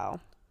for a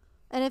while.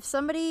 And if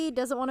somebody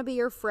doesn't want to be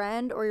your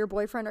friend or your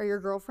boyfriend or your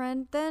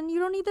girlfriend, then you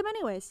don't need them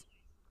anyways.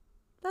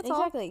 That's all.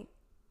 Exactly.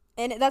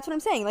 And that's what I'm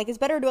saying. Like, it's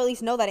better to at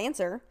least know that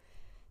answer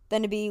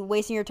than to be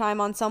wasting your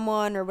time on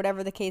someone or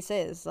whatever the case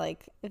is.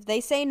 Like, if they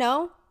say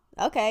no,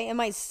 okay, it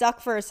might suck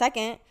for a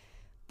second,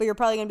 but you're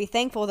probably going to be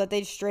thankful that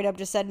they straight up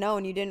just said no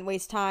and you didn't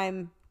waste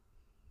time,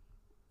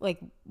 like,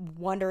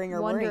 wondering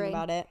or worrying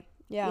about it.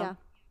 Yeah.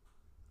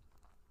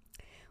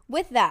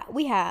 With that,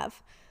 we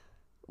have,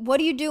 what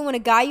do you do when a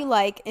guy you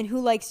like and who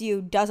likes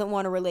you doesn't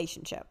want a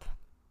relationship?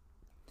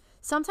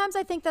 Sometimes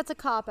I think that's a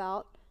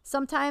cop-out.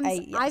 Sometimes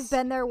yes. I've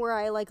been there where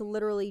I, like,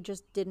 literally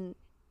just didn't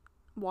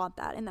want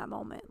that in that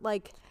moment.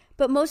 Like,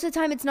 but most of the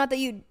time, it's not that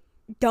you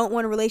don't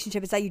want a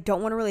relationship. It's that you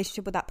don't want a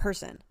relationship with that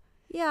person.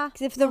 yeah.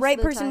 Because if the right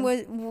person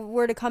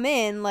were to come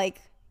in,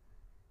 like,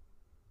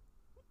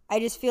 I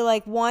just feel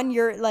like, one,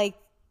 you're, like,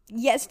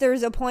 yes,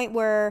 there's a point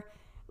where,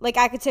 like,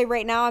 I could say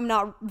right now I'm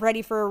not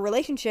ready for a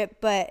relationship,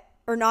 but,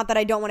 or not that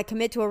I don't want to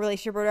commit to a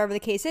relationship or whatever the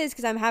case is,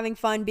 because I'm having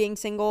fun being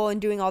single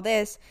and doing all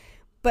this.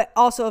 But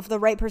also, if the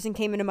right person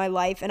came into my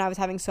life and I was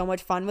having so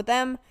much fun with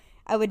them,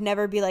 I would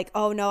never be like,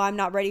 oh, no, I'm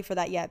not ready for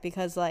that yet,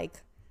 because,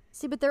 like...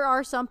 See, but there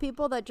are some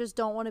people that just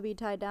don't want to be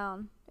tied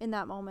down in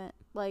that moment.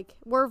 Like,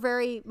 we're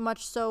very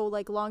much so,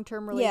 like,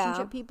 long-term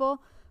relationship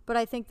people, but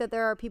I think that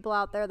there are people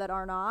out there that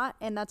are not,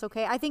 and that's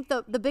okay. I think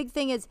the big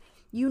thing is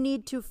you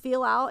need to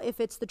feel out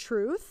if it's the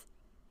truth,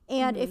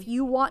 and if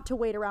you want to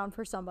wait around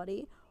for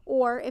somebody,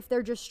 or if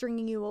they're just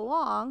stringing you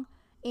along.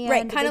 And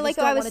right, kind of like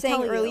what I was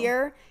saying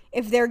earlier,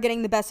 if they're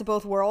getting the best of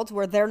both worlds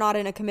where they're not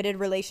in a committed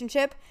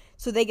relationship,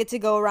 so they get to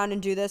go around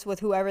and do this with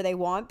whoever they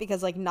want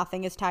because, like,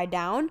 nothing is tied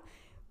down.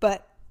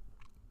 But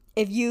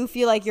if you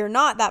feel like you're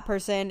not that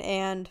person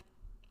and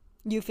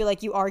you feel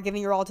like you are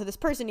giving your all to this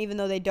person even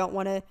though they don't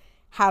want to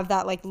have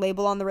that, like,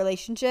 label on the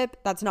relationship,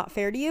 that's not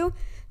fair to you.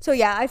 So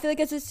yeah, I feel like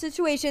it's a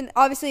situation.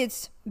 Obviously,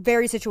 it's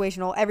very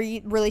situational.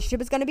 Every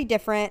relationship is going to be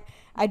different.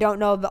 I don't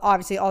know,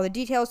 obviously, all the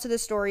details to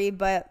this story,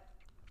 but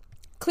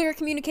clear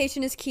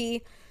communication is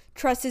key.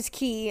 Trust is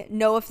key.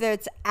 Know if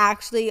there's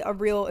actually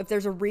if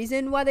there's a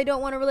reason why they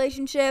don't want a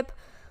relationship,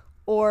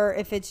 or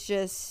if it's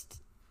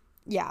just,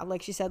 yeah,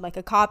 like she said, like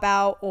a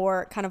cop-out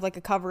or kind of like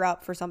a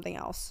cover-up for something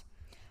else.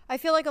 I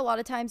feel like a lot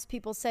of times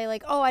people say,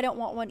 like, oh, I don't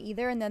want one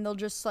either, and then they'll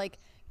just, like,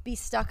 be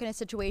stuck in a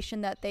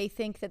situation that they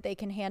think that they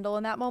can handle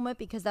in that moment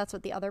because that's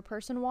what the other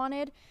person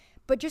wanted.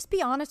 But just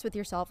be honest with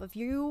yourself. If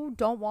you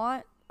don't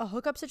want a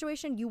hookup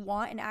situation, you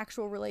want an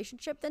actual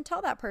relationship, then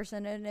tell that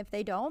person. And if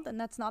they don't, then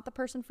that's not the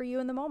person for you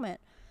in the moment.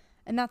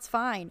 And that's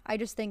fine. I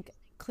just think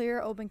clear,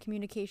 open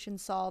communication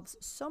solves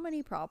so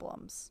many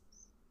problems.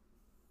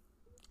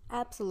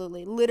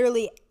 Absolutely.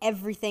 Literally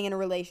everything in a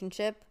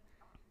relationship,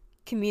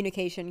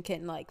 communication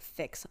can, like,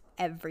 fix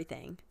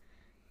everything.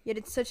 Yet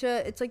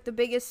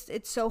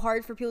it's so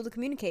hard for people to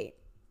communicate.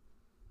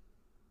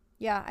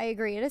 Yeah, I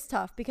agree. It is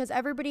tough because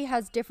everybody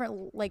has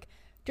different, like,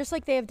 just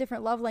like they have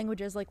different love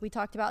languages, like we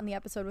talked about in the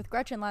episode with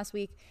Gretchen last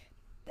week.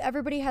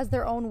 Everybody has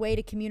their own way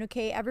to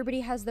communicate.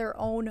 Everybody has their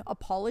own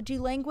apology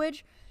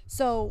language.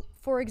 So,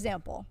 for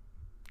example,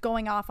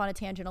 going off on a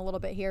tangent a little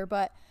bit here,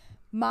 but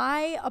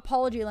my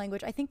apology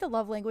language, I think the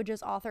love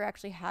languages author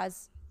actually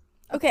has.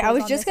 Okay, I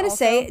was just going to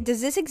say,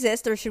 does this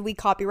exist or should we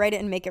copyright it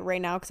and make it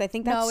right now? Because I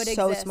think that's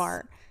so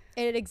smart.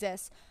 It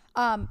exists.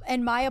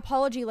 And my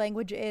apology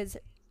language is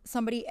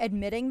somebody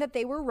admitting that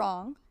they were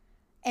wrong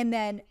and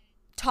then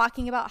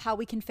talking about how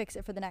we can fix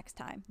it for the next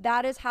time.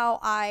 That is how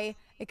I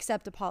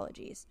accept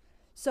apologies.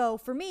 So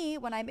for me,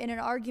 when I'm in an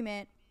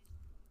argument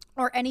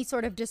or any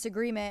sort of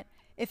disagreement,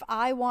 if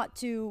I want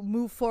to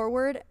move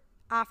forward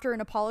after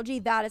an apology,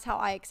 that is how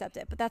I accept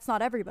it. But that's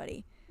not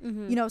everybody.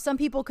 Mm-hmm. You know, some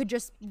people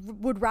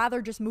would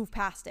rather just move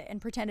past it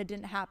and pretend it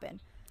didn't happen.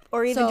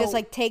 Or even just,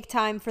 like, take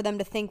time for them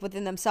to think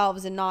within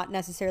themselves and not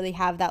necessarily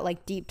have that,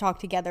 like, deep talk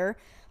together.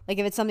 Like,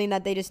 if it's something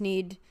that they just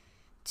need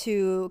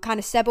to kind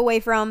of step away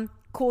from,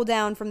 cool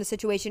down from the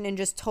situation, and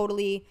just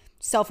totally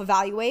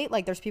self-evaluate.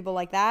 Like, there's people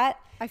like that.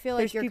 I feel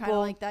like you're kind of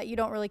like that. You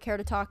don't really care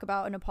to talk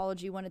about an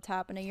apology when it's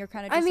happening. You're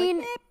kind of just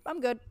like, I'm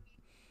good.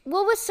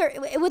 Well,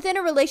 within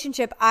a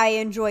relationship, I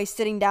enjoy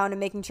sitting down and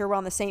making sure we're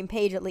on the same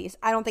page at least.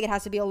 I don't think it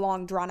has to be a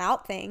long,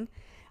 drawn-out thing.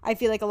 I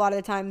feel like a lot of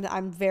the time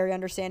I'm very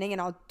understanding and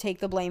I'll take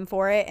the blame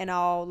for it and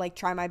I'll, like,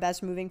 try my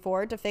best moving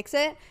forward to fix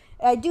it.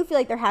 I do feel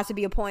like there has to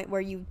be a point where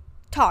you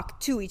talk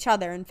to each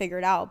other and figure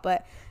it out.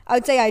 But I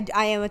would say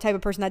I am a type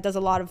of person that does a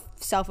lot of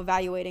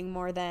self-evaluating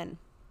more than,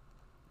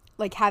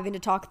 like, having to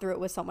talk through it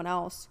with someone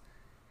else.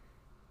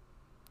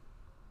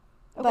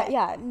 Okay. But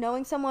yeah,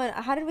 knowing someone,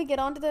 how did we get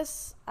onto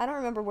this? I don't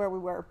remember where we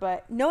were,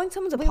 but knowing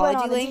someone's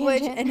apology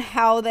language and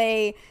how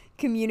they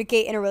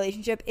communicate in a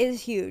relationship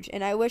is huge.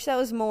 And I wish that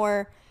was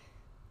more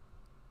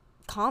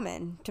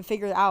common to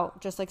figure out,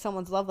 just like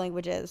someone's love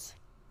language is.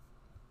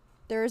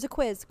 There is a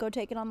quiz. Go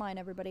take it online,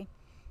 everybody.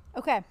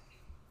 Okay.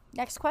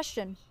 Next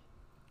question.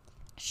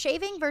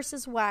 Shaving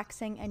versus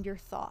waxing and your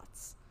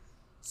thoughts.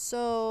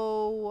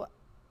 So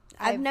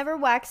I've never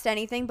waxed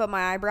anything but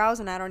my eyebrows,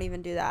 and I don't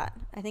even do that.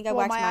 I think I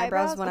waxed my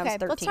eyebrows when I was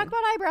 13. Let's talk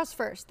about eyebrows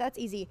first. That's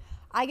easy.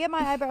 I get my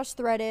eyebrows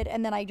threaded,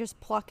 and then I just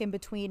pluck in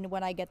between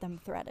when I get them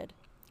threaded.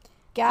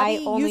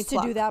 Gabby only used to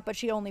pluck. do that, but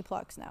she only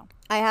plucks now.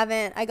 I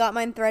haven't. I got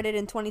mine threaded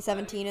in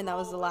 2017, and that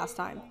was the last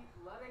time.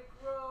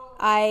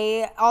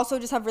 I also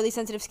just have really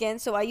sensitive skin,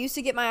 so I used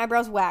to get my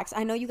eyebrows waxed.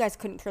 I know you guys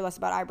couldn't care less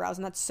about eyebrows,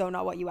 and that's so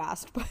not what you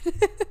asked, but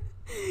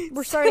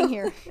We're starting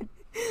here.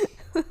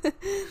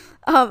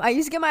 I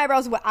used to get my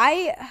eyebrows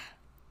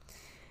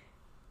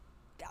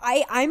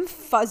I'm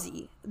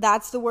fuzzy.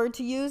 That's the word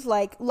to use.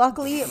 Like,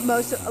 luckily,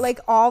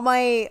 all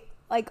my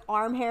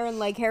arm hair and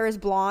leg hair is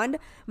blonde.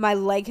 My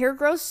leg hair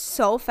grows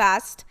so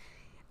fast.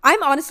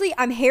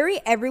 I'm hairy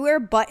everywhere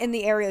but in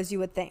the areas you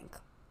would think.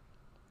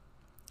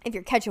 If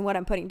you're catching what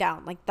I'm putting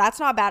down. Like, that's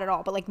not bad at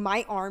all. But, like,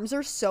 my arms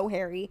are so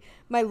hairy.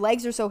 My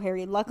legs are so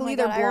hairy. Luckily,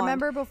 they're blonde. I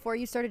remember before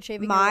you started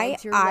shaving my your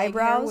legs, your eyebrows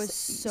leg hair was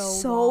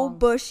so long.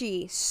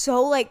 bushy.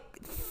 So, like,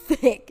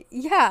 thick.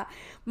 Yeah.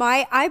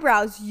 My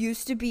eyebrows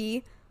used to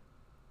be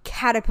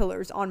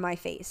caterpillars on my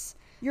face.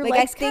 Your like,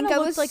 legs I think kind I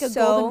of was looked like a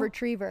so, golden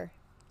retriever.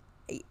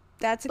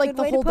 That's a like good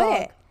the way whole to put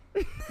dog.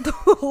 it. The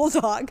whole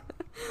dog.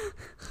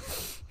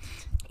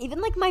 Even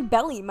like my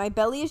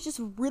belly is just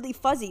really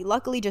fuzzy.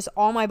 Luckily, just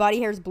all my body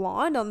hair is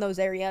blonde on those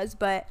areas.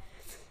 But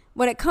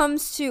when it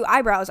comes to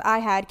eyebrows, I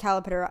had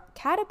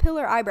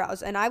caterpillar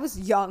eyebrows, and I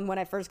was young when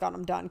I first got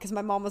them done because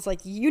my mom was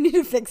like, "You need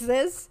to fix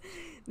this.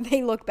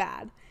 They look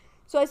bad."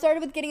 So I started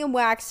with getting them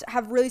waxed.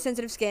 Have really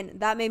sensitive skin.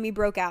 That made me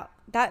break out.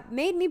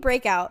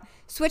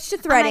 Switched to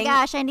threading. Oh my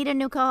gosh, I need a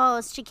new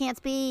co-host. She can't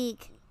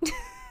speak.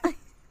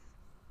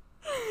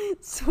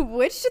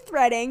 Switched to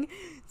threading.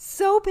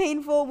 So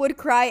painful. Would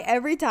cry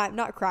every time.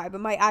 Not cry, but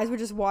my eyes would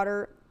just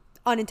water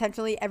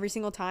unintentionally every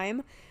single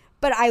time.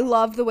 But I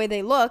loved the way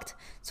they looked.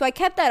 So I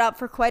kept that up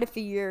for quite a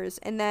few years.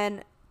 And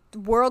then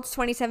Worlds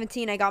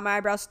 2017, I got my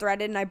eyebrows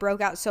threaded and I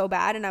broke out so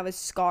bad and I was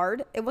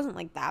scarred. It wasn't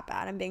like that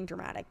bad. I'm being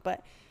dramatic.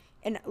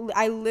 And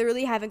I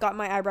literally haven't got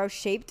my eyebrows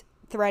shaped,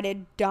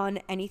 threaded, done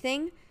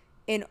anything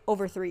in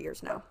over 3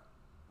 years now.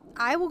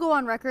 I will go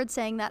on record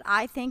saying that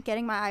I think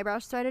getting my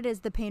eyebrows threaded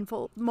is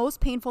the most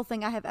painful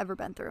thing I have ever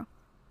been through.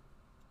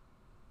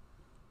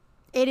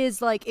 It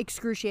is like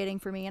excruciating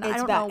for me, and I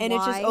don't know why. And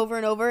it's just over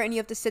and over, and you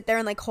have to sit there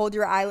and like hold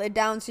your eyelid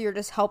down, so you're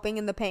just helping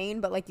in the pain,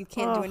 but like you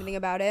can't do anything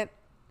about it.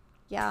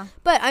 Yeah.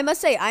 But I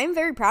must say, I am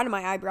very proud of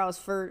my eyebrows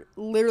for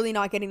literally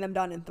not getting them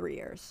done in 3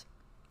 years.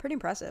 Pretty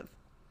impressive.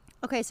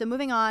 Okay, so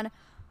moving on,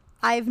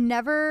 I've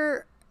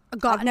never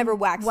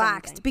waxed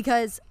anything.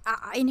 because,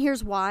 and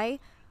here's why.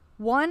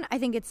 One, I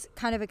think it's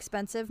kind of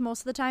expensive most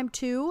of the time.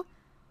 Two,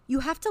 you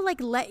have to like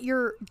let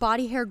your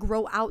body hair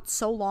grow out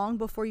so long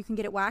before you can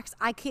get it waxed.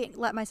 I can't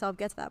let myself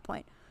get to that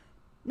point.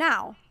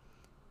 Now,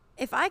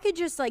 if I could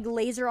just like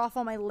laser off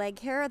all my leg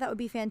hair, that would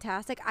be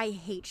fantastic. I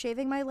hate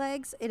shaving my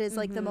legs. It is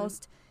like the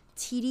most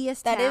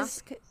tedious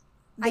task.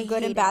 The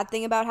good and bad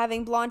thing about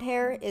having blonde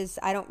hair is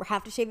I don't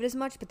have to shave it as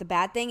much, but the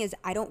bad thing is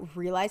I don't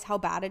realize how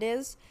bad it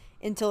is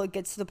until it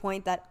gets to the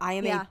point that I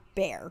am a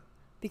bear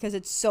because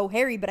it's so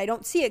hairy, but I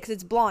don't see it because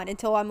it's blonde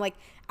until I'm like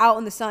out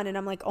in the sun and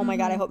I'm like, oh my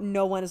God, I hope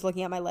no one is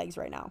looking at my legs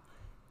right now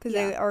because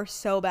they are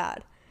so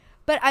bad.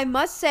 But I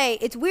must say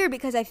it's weird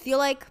because I feel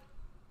like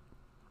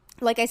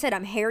I said,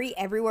 I'm hairy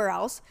everywhere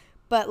else,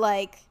 but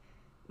like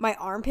my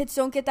armpits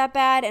don't get that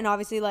bad. And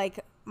obviously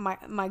like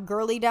my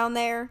girly down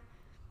there,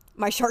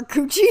 my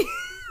charcuterie.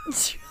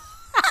 There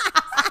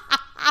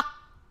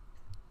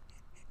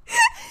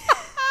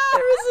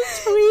was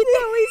a tweet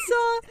that we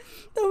saw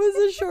that was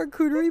a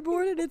charcuterie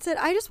board, and it said,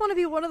 I just want to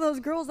be one of those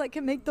girls that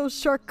can make those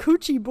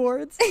charcuterie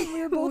boards. And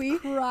we were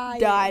both crying.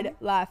 Died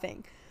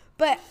laughing.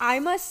 But I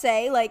must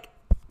say, like,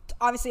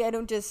 obviously I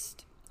don't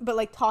just, but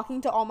like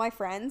talking to all my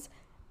friends,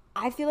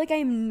 I feel like I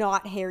am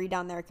not hairy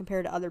down there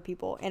compared to other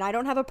people. And I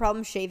don't have a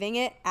problem shaving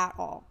it at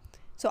all.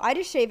 So I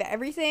just shave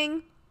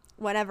everything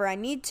whenever I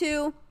need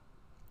to.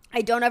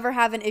 I don't ever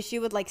have an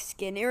issue with like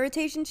skin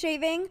irritation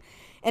shaving.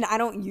 And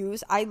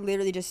I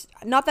literally just,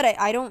 not that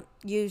I don't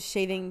use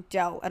shaving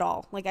gel at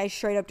all. Like I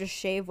straight up just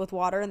shave with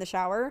water in the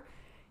shower,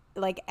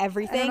 like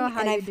everything. I don't know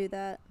how and you do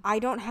that. I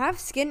don't have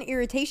skin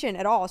irritation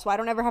at all. So I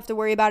don't ever have to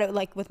worry about it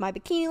like with my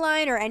bikini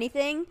line or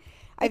anything.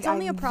 It's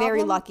only a problem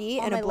very lucky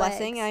on and a my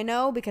blessing, legs. I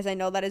know, because I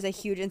know that is a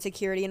huge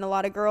insecurity in a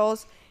lot of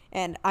girls.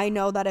 And I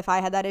know that if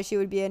I had that issue, it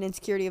would be an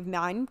insecurity of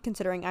mine,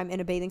 considering I'm in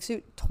a bathing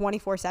suit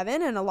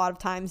 24/7. And a lot of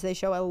times they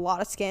show a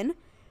lot of skin.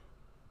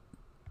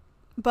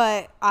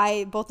 But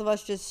both of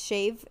us just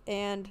shave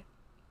and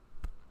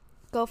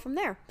go from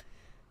there.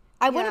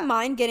 I wouldn't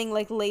mind getting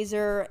like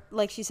laser,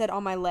 like she said,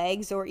 on my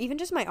legs or even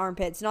just my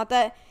armpits. Not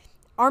that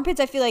armpits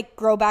I feel like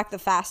grow back the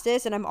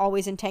fastest, and I'm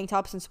always in tank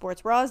tops and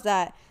sports bras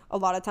that a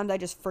lot of times I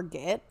just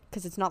forget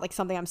because it's not like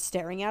something I'm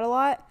staring at a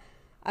lot.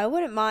 I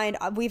wouldn't mind.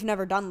 We've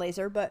never done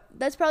laser, but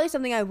that's probably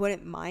something I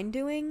wouldn't mind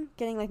doing,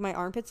 getting like my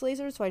armpits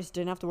lasered so I just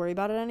didn't have to worry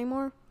about it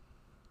anymore.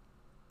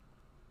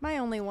 My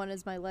only one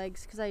is my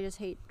legs because I just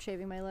hate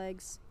shaving my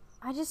legs.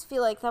 I just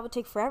feel like that would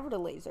take forever to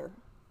laser.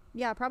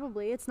 Yeah,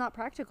 probably. It's not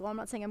practical. I'm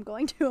not saying I'm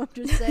going to. I'm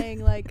just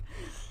saying like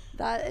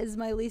that is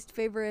my least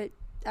favorite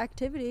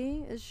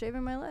activity is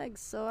shaving my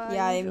legs. So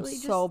I'm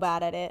so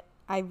bad at it.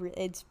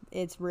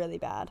 It's really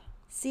bad.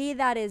 See,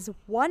 that is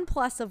one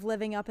plus of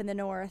living up in the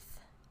north.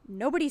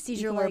 Nobody sees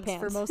You your can wear legs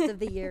for pants. most of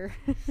the year.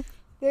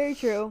 Very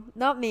true.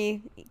 Not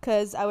me,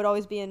 because I would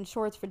always be in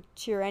shorts for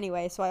cheer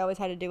anyway, so I always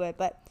had to do it.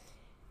 But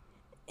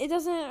it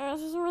doesn't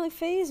really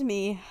faze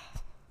me.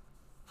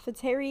 If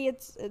it's hairy,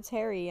 it's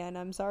hairy, and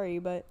I'm sorry,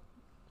 but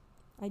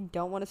I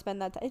don't want to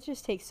spend that time. It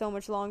just takes so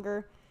much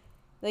longer.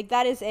 Like,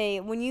 that is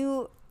when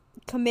you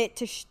commit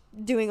to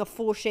doing a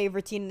full shave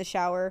routine in the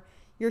shower,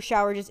 your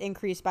shower just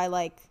increased by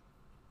like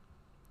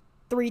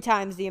 3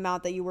 times the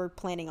amount that you were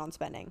planning on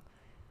spending.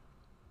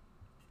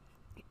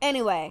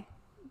 Anyway,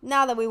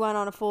 now that we went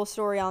on a full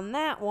story on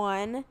that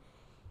one,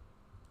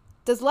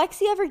 does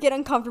Lexi ever get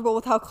uncomfortable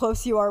with how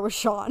close you are with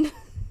Sean?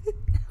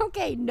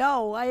 Okay,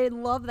 no, I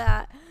love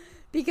that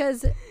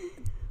because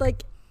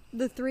like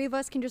the three of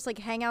us can just like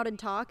hang out and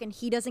talk, and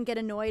he doesn't get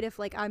annoyed if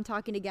like I'm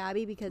talking to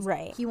Gabby because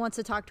Right. he wants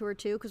to talk to her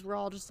too, because we're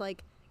all just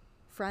like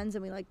friends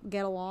and we like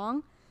get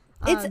along.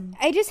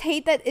 I just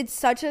hate that it's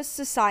such a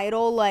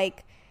societal,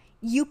 like,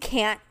 you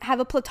can't have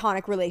a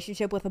platonic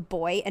relationship with a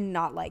boy and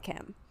not like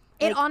him.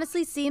 It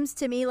honestly seems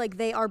to me like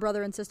they are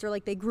brother and sister,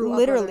 like they grew up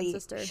brother and Literally,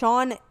 sister.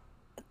 Sean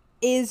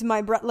is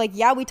my brother. Like,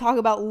 yeah, we talk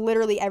about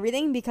literally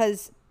everything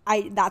because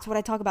that's what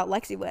I talk about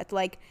Lexi with.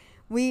 Like,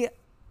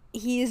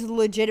 he's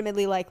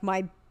legitimately like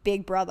my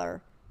big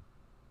brother.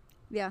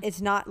 Yeah.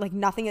 It's not like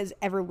nothing is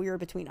ever weird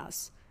between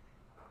us.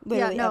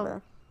 Literally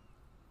ever.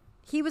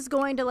 He was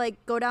going to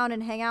like go down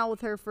and hang out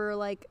with her for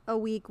like a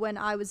week when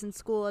I was in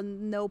school,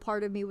 and no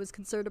part of me was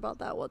concerned about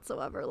that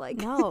whatsoever. Like,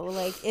 No,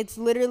 like, it's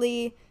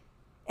literally,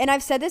 and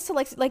I've said this to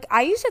Lexi, like,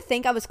 I used to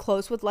think I was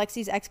close with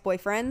Lexi's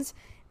ex-boyfriends,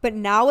 but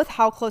now with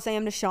how close I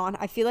am to Sean,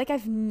 I feel like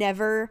I've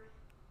never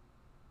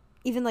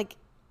even like,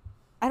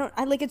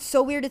 I like, it's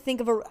so weird to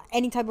think of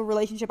any type of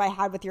relationship I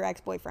had with your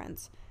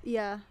ex-boyfriends.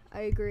 yeah,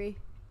 I agree.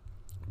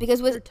 Because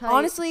They're with, tight.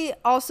 honestly,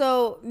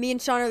 also, me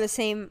and Sean are the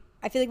same.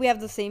 I feel like we have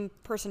the same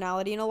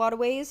personality in a lot of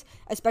ways,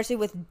 especially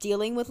with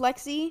dealing with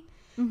Lexi.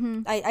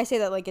 Mm-hmm. I say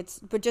that like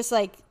but just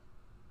like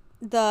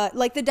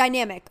the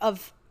dynamic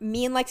of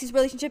me and Lexi's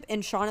relationship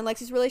and Sean and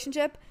Lexi's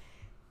relationship,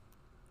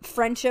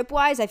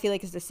 friendship-wise, I feel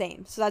like is the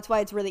same. So that's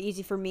why it's really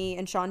easy for me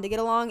and Sean to get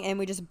along, and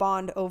we just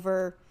bond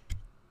over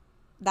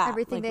that.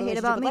 Everything like, they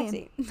hate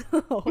relationship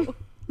about with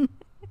Lexi.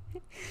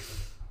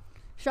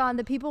 Sean,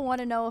 the people want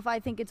to know if I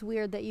think it's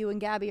weird that you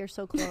and Gabby are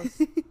so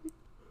close.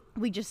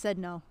 We just said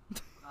no.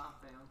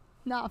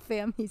 Not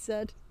fam, he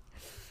said.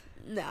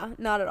 No,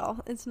 not at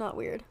all. It's not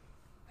weird.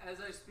 As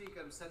I speak,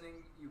 I'm sending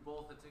you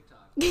both a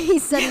TikTok.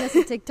 He's sending us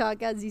a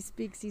TikTok as he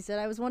speaks, he said.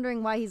 I was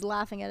wondering why he's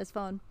laughing at his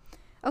phone.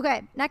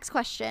 Okay, next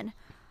question.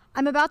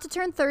 I'm about to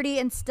turn 30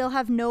 and still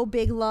have no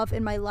big love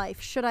in my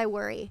life. Should I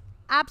worry?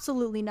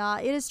 Absolutely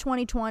not. It is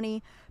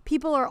 2020.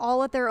 People are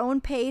all at their own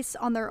pace,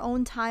 on their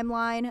own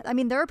timeline. I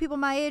mean, there are people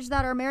my age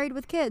that are married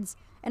with kids,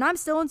 and I'm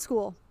still in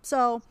school.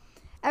 So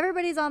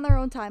everybody's on their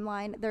own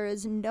timeline. There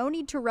is no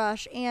need to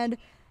rush, and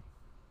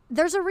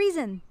there's a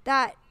reason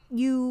that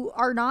you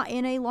are not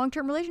in a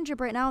long-term relationship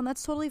right now, and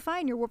that's totally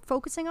fine. You're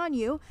focusing on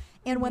you,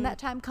 and when that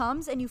time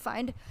comes and you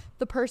find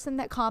the person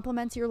that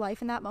complements your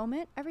life in that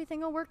moment,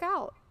 everything will work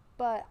out.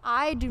 But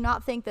I do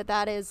not think that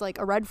that is like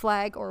a red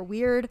flag or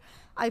weird.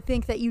 I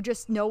think that you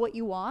just know what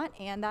you want,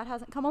 and that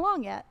hasn't come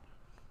along yet.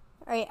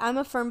 All right, I'm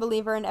a firm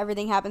believer in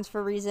everything happens for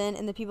a reason,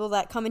 and the people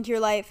that come into your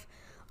life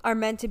are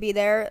meant to be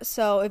there.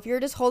 So if you're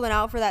just holding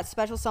out for that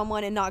special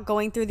someone and not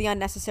going through the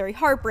unnecessary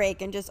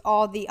heartbreak and just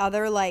all the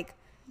other like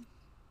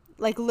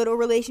little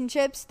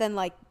relationships, then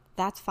like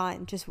that's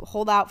fine. Just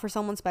hold out for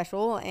someone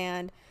special,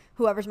 and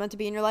whoever's meant to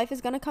be in your life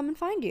is going to come and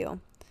find you.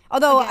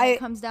 Although Again, it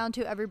comes down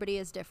to everybody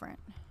is different.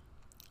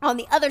 on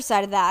the other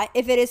side of that,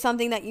 if it is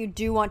something that you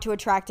do want to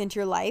attract into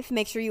your life,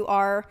 make sure you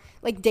are,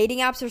 like, dating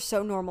apps are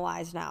so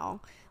normalized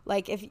now.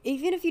 Like,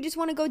 even if you just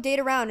want to go date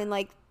around and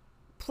like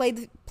play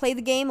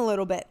the game a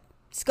little bit,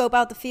 scope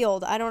out the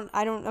field.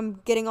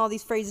 I'm getting all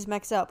these phrases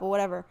mixed up, but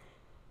whatever.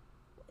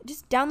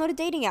 Just download a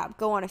dating app,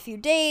 go on a few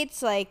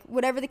dates, like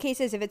whatever the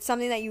case is. If it's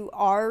something that you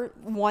are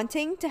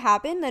wanting to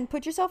happen, then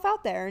put yourself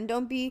out there and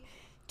don't be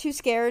too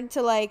scared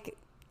to like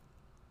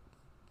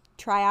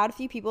try out a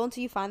few people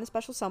until you find the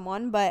special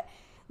someone. But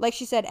like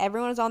she said,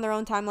 everyone is on their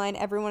own timeline,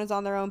 everyone is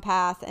on their own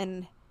path,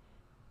 and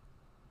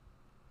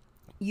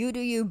you do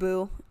you,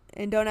 boo.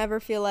 And don't ever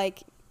feel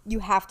like you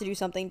have to do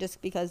something just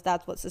because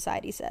that's what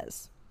society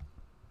says.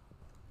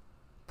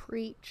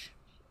 Preach.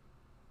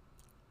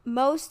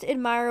 Most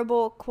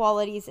admirable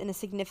qualities in a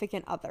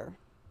significant other.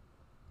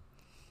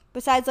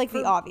 Besides, like,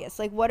 the obvious.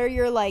 Like, what are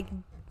your, like,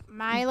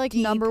 My like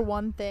deep- number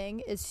one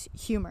thing is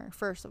humor,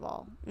 first of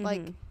all.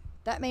 Like,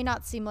 that may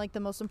not seem like the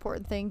most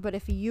important thing, but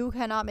if you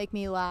cannot make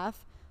me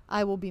laugh,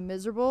 I will be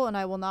miserable and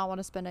I will not want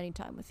to spend any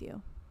time with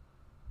you.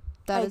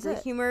 That is it.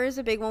 Humor is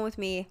a big one with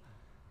me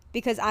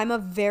because I'm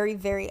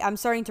I'm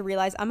starting to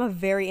realize I'm a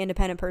very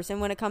independent person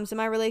when it comes to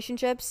my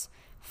relationships,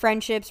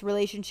 friendships,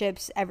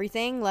 relationships,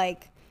 everything.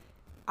 Like,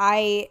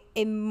 I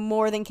am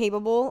more than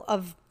capable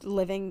of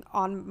living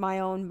on my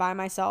own by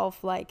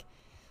myself. Like,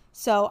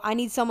 so I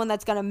need someone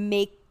that's going to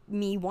make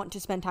me want to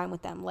spend time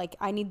with them. Like,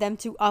 I need them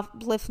to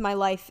uplift my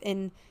life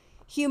in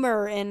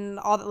humor and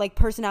all that. Like,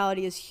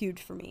 personality is huge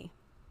for me.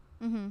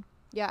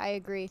 Yeah, I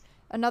agree.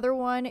 Another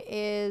one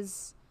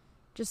is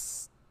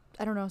just,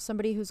 I don't know,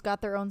 somebody who's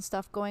got their own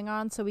stuff going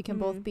on, so we can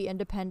both be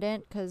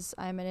independent, because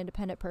I'm an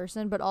independent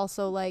person, but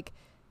also like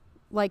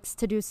likes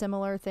to do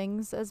similar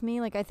things as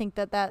me. Like, I think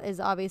that is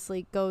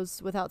obviously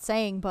goes without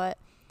saying, but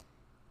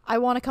I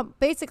want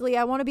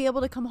to be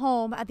able to come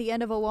home at the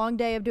end of a long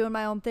day of doing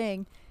my own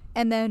thing,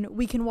 and then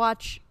we can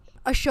watch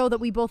a show that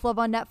we both love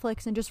on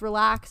Netflix and just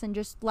relax and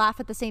just laugh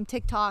at the same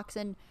TikToks.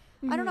 And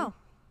I don't know,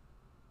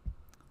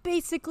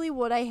 basically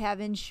what I have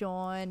in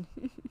Sean,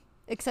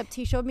 except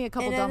he showed me a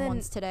couple dumb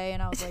ones today,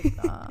 and I was like,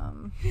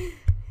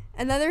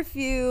 Another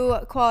few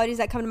qualities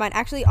that come to mind.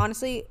 Actually,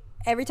 honestly,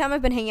 every time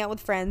I've been hanging out with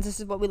friends, this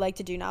is what we like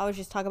to do now, is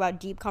just talk about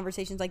deep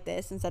conversations like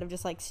this instead of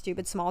just like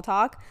stupid small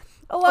talk.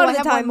 A lot of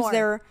the times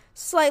they're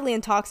slightly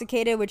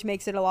intoxicated, which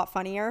makes it a lot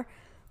funnier.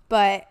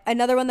 But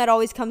another one that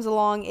always comes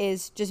along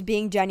is just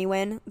being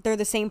genuine. They're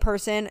the same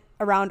person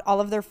around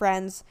all of their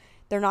friends.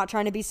 They're not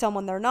trying to be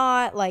someone they're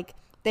not. Like,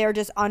 they are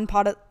just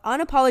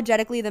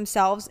unapologetically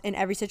themselves in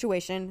every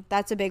situation.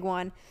 That's a big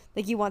one.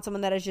 Like, you want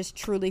someone that is just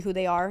truly who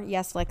they are.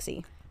 Yes,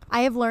 Lexi.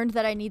 I have learned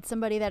that I need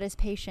somebody that is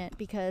patient,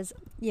 because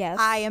yes,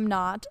 I am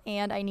not,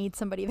 and I need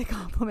somebody that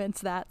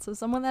complements that. So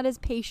someone that is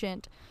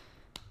patient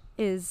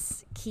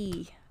is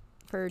key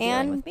for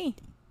dealing with me.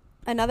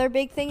 Another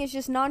big thing is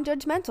just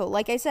non-judgmental.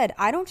 Like I said,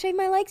 I don't shave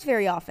my legs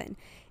very often.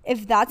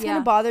 If that's going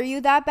to bother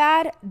you that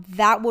bad,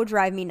 that will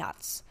drive me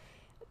nuts.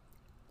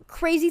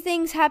 Crazy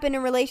things happen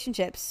in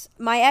relationships.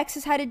 My ex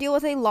has had to deal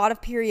with a lot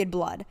of period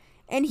blood,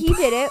 and he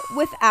did it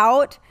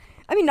without,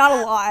 I mean, not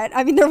a lot.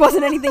 I mean, there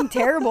wasn't anything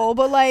terrible,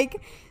 but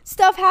like,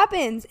 stuff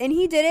happens, and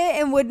he did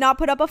it and would not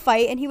put up a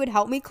fight, and he would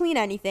help me clean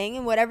anything,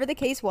 and whatever the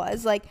case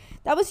was. Like,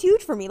 that was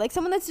huge for me. Like,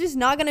 someone that's just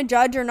not going to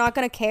judge or not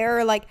going to care,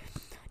 or like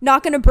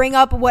not going to bring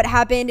up what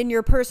happened in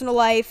your personal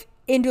life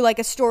into like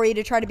a story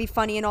to try to be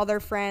funny and all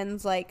their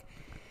friends. Like,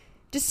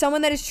 just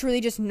someone that is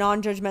truly just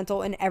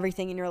non-judgmental in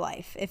everything in your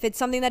life. If it's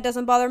something that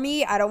doesn't bother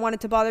me, I don't want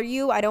it to bother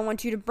you. I don't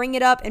want you to bring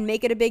it up and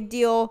make it a big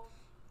deal.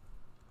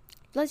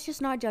 Let's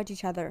just not judge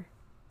each other.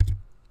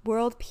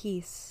 World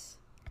peace.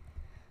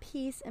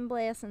 Peace and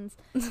blessings.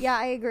 Yeah,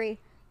 I agree.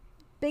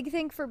 Big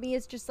thing for me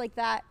is just like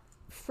that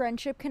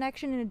friendship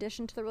connection in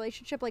addition to the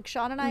relationship. Like,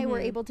 Sean and I were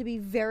able to be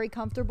very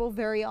comfortable,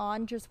 very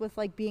on, just with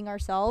like being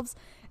ourselves,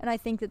 and I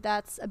think that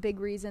that's a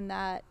big reason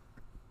that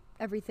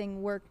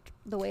everything worked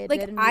the way it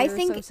did, and we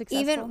were so successful.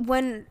 Even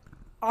when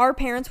our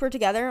parents were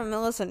together, I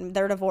mean, listen,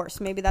 they're divorced,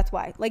 maybe that's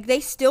why, like, they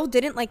still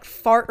didn't like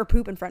fart or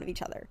poop in front of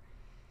each other.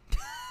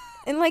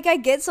 And like, I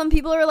get some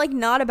people are like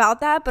not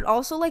about that, but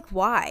also like,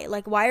 why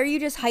are you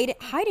just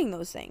hiding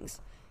those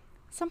things?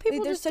 Some people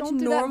like, just such don't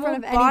do normal that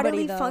in front of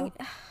anybody, bodily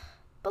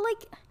but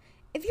like,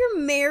 if you're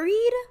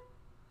married,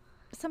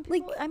 some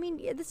people, like, I mean,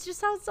 it's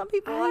just how some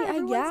people are.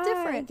 Everyone's yeah,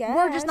 different.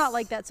 We're just not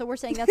like that, so we're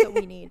saying that's what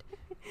we need.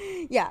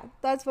 Yeah,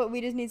 that's what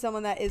we just need,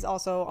 someone that is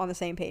also on the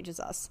same page as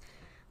us.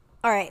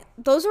 All right,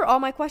 those are all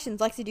my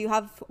questions. Lexi, do you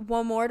have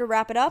one more to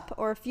wrap it up,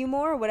 or a few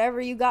more, or whatever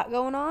you got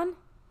going on?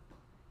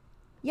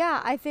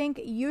 Yeah, I think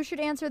you should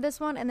answer this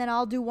one, and then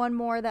I'll do one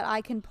more that I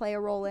can play a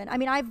role in. I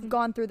mean, I've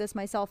gone through this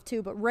myself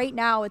too, but right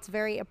now it's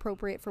very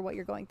appropriate for what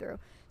you're going through.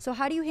 So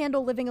how do you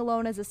handle living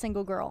alone as a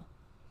single girl?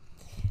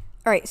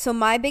 All right, so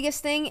my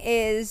biggest thing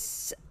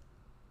is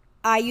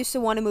I used to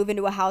want to move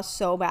into a house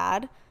so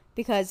bad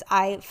because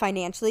I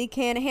financially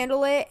can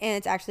handle it,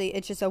 and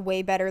it's just a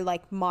way better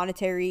like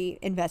monetary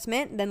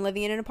investment than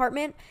living in an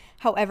apartment.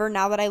 However,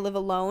 now that I live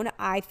alone,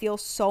 I feel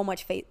so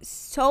much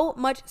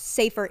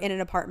safer in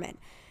an apartment.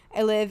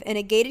 I live in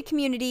a gated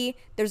community.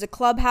 There's a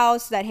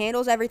clubhouse that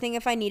handles everything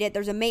if I need it.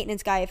 There's a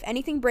maintenance guy. If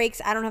anything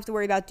breaks, I don't have to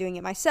worry about doing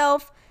it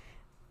myself.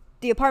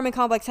 The apartment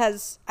complex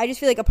I just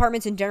feel like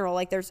apartments in general,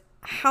 like, there's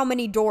how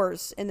many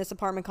doors in this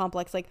apartment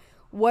complex? Like,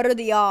 what are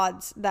the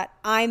odds that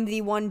I'm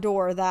the one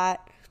door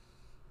that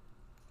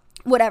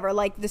whatever,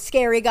 like, the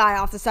scary guy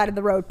off the side of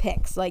the road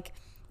picks? Like,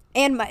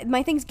 and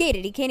my thing's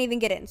gated. He can't even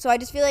get in. So I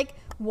just feel like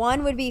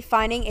one would be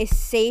finding a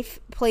safe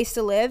place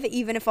to live,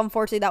 even if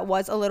unfortunately that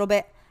was a little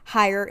bit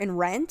higher in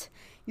rent.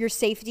 Your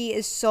safety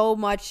is so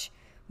much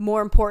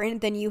more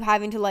important than you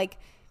having to like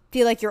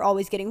feel like you're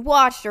always getting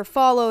watched or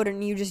followed,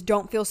 and you just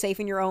don't feel safe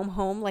in your own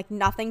home. Like,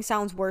 nothing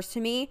sounds worse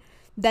to me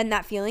than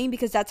that feeling,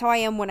 because that's how I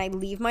am when I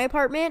leave my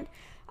apartment.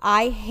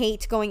 I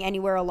hate going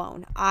anywhere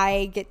alone.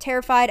 I get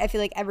terrified. I feel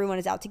like everyone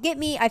is out to get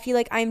me. I feel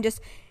like I'm just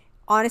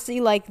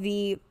honestly like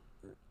the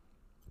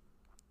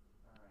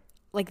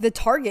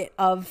target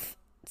of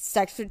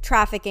sex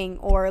trafficking,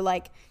 or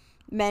like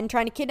men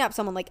trying to kidnap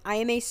someone. Like, I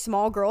am a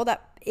small girl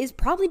that is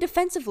probably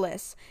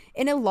defenseless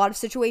in a lot of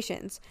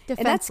situations.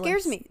 And that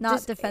scares me.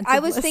 Not defenseless. I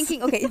was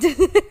thinking, okay,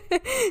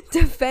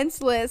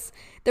 defenseless.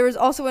 There was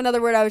also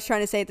another word I was trying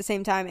to say at the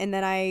same time, and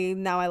then I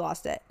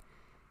lost it.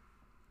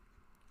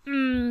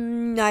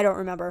 I don't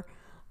remember.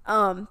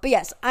 But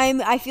yes,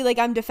 I feel like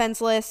I'm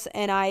defenseless,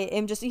 and I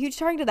am just a huge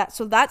target of that.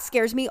 So that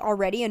scares me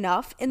already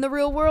enough in the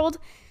real world.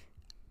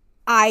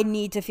 I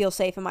need to feel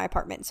safe in my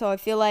apartment. So I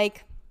feel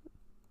like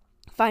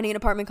finding an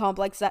apartment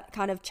complex that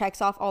kind of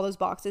checks off all those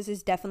boxes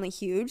is definitely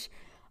huge.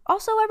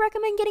 Also, I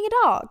recommend getting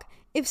a dog.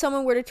 If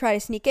someone were to try to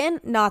sneak in,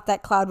 not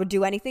that Cloud would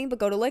do anything but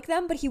go to lick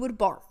them, but he would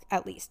bark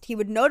at least. He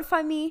would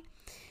notify me,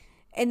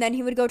 and then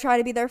he would go try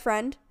to be their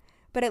friend,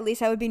 but at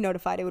least I would be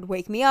notified. It would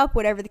wake me up,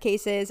 whatever the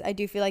case is. I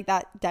do feel like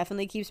that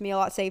definitely keeps me a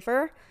lot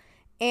safer.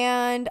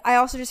 And I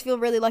also just feel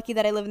really lucky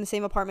that I live in the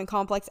same apartment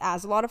complex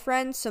as a lot of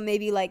friends, so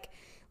maybe like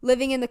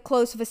living in the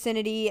close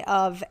vicinity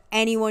of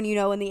anyone you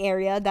know in the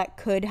area that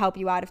could help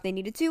you out if they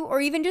needed to,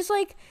 or even just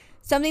like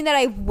something that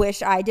I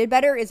wish I did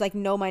better is like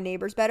know my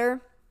neighbors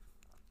better.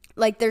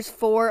 Like there's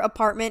four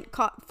apartment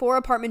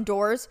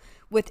doors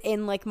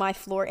within like my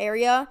floor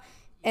area,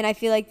 and I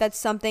feel like that's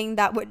something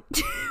that would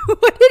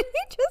what did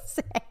he just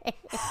say?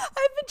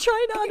 I've been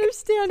trying to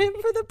understand him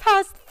for the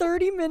past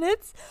 30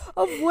 minutes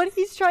of what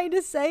he's trying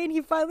to say, and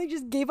he finally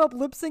just gave up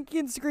lip syncing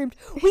and screamed,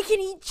 "We can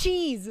eat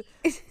cheese."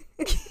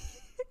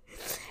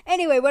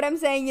 Anyway, what I'm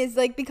saying is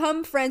like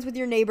become friends with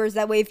your neighbors.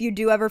 That way, if you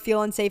do ever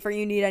feel unsafe or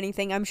you need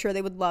anything, I'm sure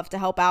they would love to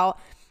help out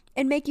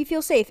and make you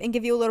feel safe and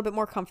give you a little bit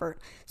more comfort.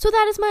 So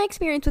that is my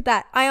experience with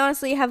that. I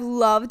honestly have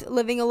loved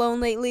living alone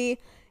lately,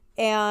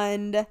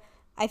 and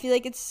I feel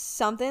like it's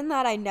something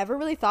that I never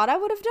really thought I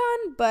would have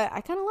done, but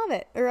I kind of love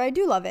it, or I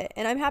do love it,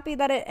 and I'm happy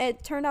that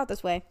it turned out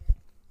this way.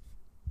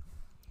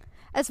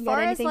 As You far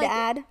got as anything like, to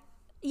add?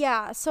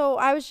 yeah, so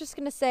I was just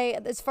gonna say,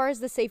 as far as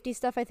the safety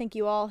stuff, I think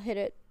you all hit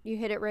it. You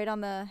hit it right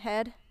on the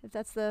head, if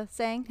that's the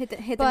saying. Hit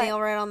the But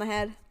nail right on the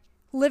head.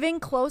 living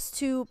close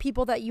to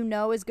people that you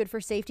know is good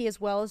for safety, as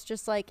well as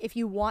just like if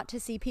you want to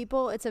see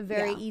people, it's a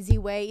very easy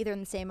way, either in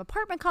the same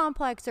apartment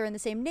complex or in the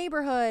same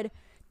neighborhood,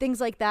 things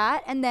like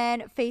that. And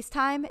then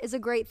FaceTime is a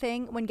great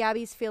thing when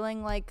Gabby's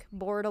feeling like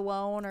bored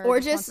alone or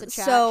just wants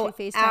to chat, so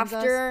she FaceTimes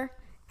us.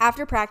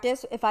 after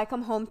practice, if I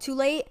come home too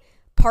late,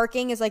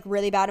 parking is like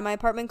really bad in my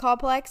apartment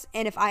complex,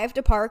 and if I have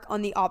to park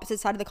on the opposite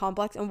side of the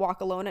complex and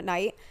walk alone at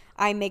night,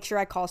 I make sure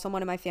I call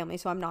someone in my family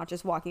so I'm not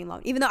just walking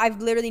alone, even though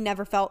I've literally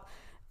never felt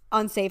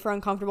unsafe or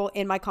uncomfortable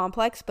in my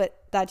complex.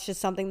 But that's just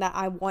something that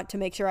I want to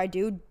make sure I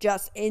do,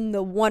 just in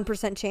the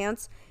 1%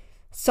 chance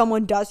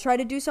someone does try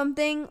to do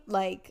something,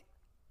 like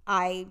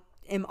I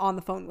am on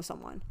the phone with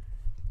someone.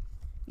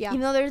 Yeah.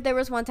 Even though there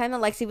was one time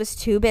that Lexi was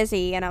too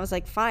busy, and I was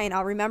like, fine,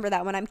 I'll remember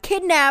that when I'm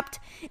kidnapped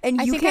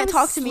and you can't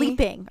talk to me.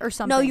 Sleeping or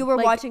something. No, you were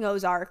Like, watching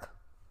Ozark.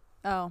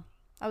 Oh,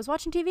 I was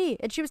watching TV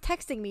and she was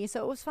texting me,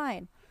 so it was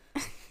fine.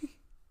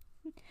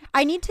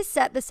 I need to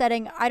set the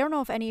setting. I don't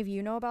know if any of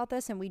you know about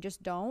this, and we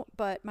just don't,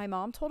 but my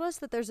mom told us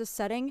that there's a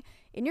setting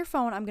in your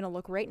phone. I'm going to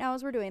look right now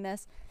as we're doing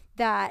this,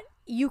 that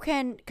you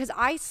can, because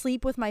I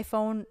sleep with my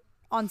phone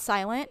on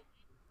silent,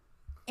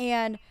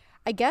 and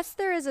I guess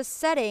there is a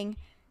setting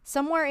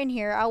somewhere in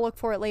here, I'll look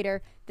for it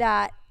later,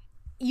 that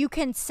you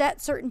can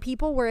set certain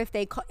people where if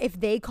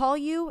they call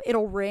you,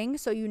 it'll ring,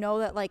 so you know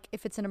that like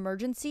if it's an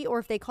emergency, or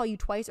if they call you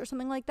twice or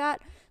something like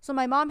that. So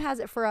my mom has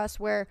it for us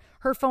where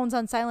her phone's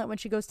on silent when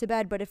she goes to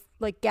bed, but if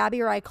like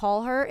Gabby or I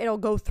call her, it'll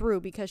go through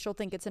because she'll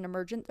think it's an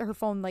emergent. Her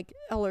phone like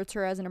alerts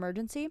her as an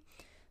emergency.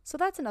 So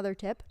that's another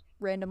tip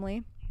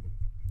randomly,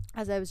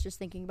 as I was just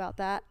thinking about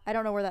that. I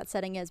don't know where that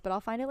setting is, but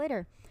I'll find it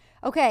later.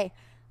 Okay,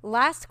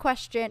 last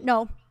question.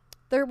 No,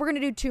 we're going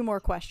to do 2 more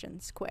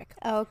questions quick.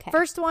 Okay.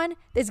 First one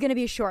is going to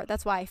be short.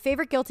 That's why.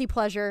 Favorite guilty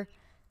pleasure.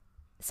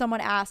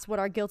 Someone asked what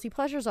our guilty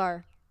pleasures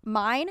are.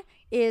 Mine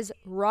is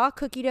raw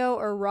cookie dough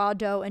or raw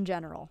dough in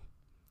general.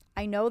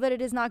 I know that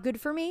it is not good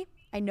for me.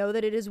 I know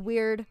that it is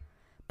weird.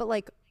 But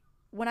like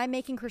when I'm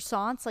making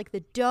croissants, like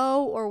the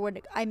dough, or when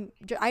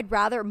I'd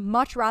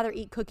much rather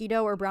eat cookie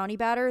dough or brownie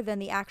batter than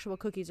the actual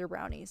cookies or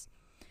brownies.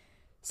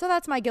 So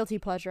that's my guilty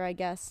pleasure, I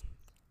guess.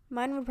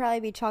 Mine would probably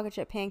be chocolate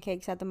chip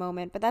pancakes at the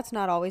moment, but that's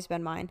not always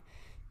been mine.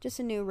 Just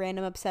a new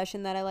random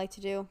obsession that I like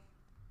to do.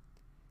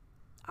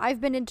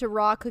 I've been into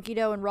raw cookie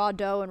dough and raw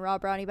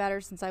brownie batter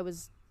since I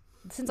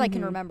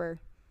can remember.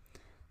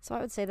 So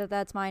I would say that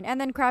that's mine. And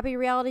then crappy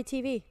reality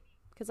TV,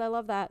 because I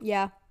love that.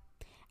 Yeah.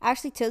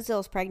 Actually,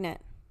 Tisdale's pregnant.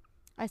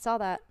 I saw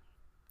that.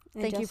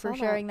 Thank you for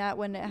sharing that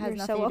when it has You're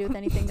nothing so to do with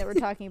anything that we're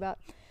talking about.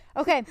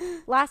 Okay,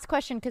 last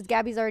question, because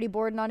Gabby's already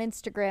bored and on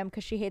Instagram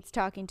because she hates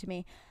talking to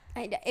me.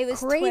 It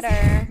was Crazy.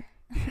 Twitter.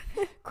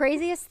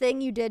 Craziest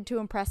thing you did to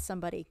impress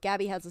somebody.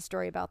 Gabby has a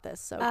story about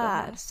this, so go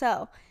ahead.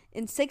 So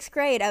in 6th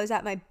grade, I was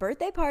at my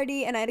birthday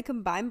party, and I had a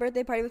combined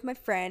birthday party with my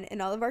friend,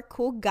 and all of our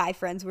cool guy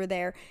friends were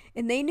there,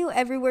 and they knew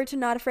every word to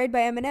Not Afraid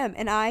by Eminem,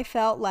 and I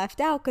felt left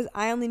out because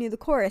I only knew the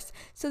chorus.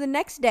 So the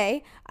next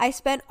day, I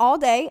spent all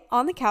day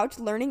on the couch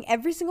learning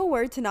every single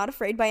word to Not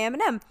Afraid by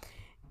Eminem.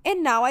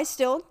 And now I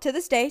still, to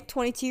this day,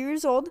 22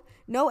 years old,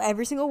 know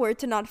every single word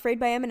to Not Afraid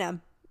by Eminem.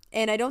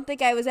 And I don't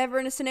think I was ever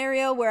in a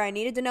scenario where I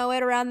needed to know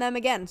it around them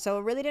again. So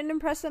it really didn't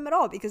impress them at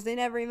all because they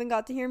never even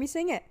got to hear me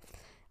sing it.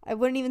 I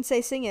wouldn't even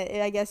say sing it.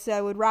 I guess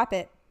I would rap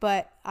it.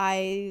 But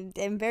I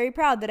am very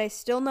proud that I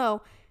still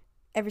know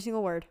every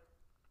single word.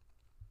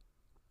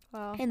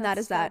 Wow, And that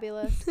is that.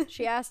 fabulous.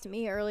 She asked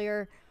me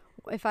earlier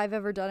if I've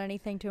ever done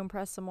anything to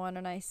impress someone,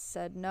 and I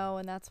said no,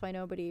 and that's why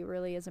nobody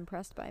really is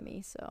impressed by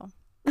me. So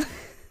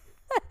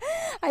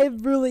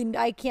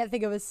I can't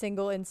think of a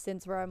single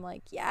instance where I'm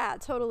like, yeah,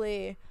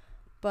 totally.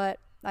 But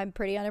I'm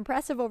pretty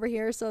unimpressive over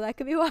here, so that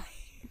could be why.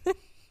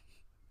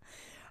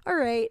 All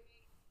right.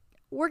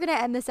 We're going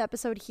to end this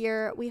episode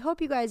here. We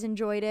hope you guys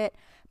enjoyed it.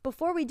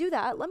 Before we do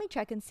that, let me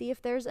check and see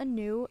if there's a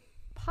new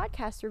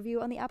podcast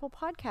review on the Apple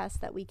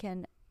Podcast that we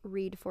can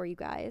read for you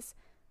guys.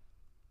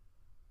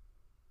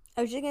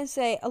 I was just going to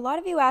say, a lot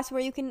of you asked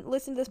where you can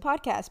listen to this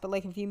podcast, but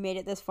like if you made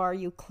it this far,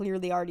 you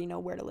clearly already know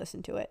where to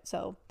listen to it.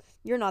 So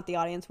you're not the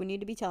audience. We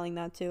need to be telling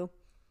that too.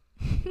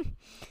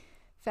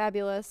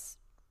 Fabulous.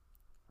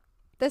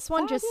 This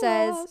one just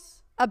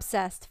says,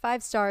 obsessed,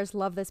 5 stars,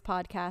 love this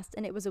podcast,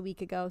 and it was a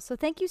week ago. So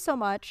thank you so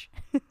much.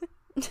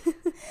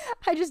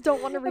 I just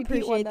don't want to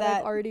repeat one that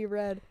I've already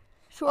read.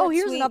 Short,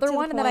 here's another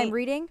one that I'm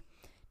reading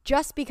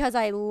just because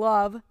I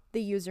love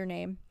the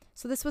username.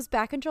 So this was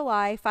back in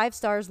July. 5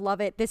 stars,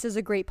 love it. This is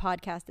a great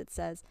podcast, it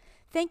says.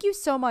 Thank you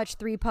so much,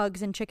 3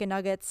 pugs and chicken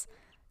nuggets.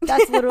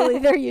 That's literally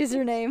their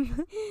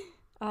username.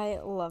 I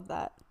love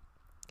that.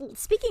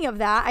 Speaking of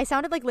that, I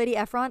sounded like Lady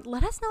Efron.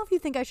 Let us know if you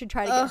think I should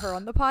try to get her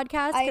on the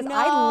podcast, because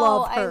I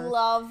love her. I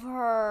love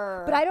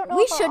her. But I don't know.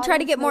 We if should try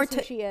to get more.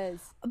 She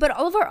is. But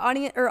all of our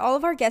audience or all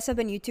of our guests have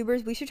been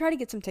YouTubers. We should try to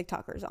get some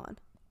TikTokers on.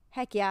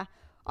 Heck yeah!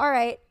 All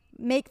right,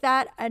 make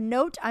that a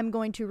note. I'm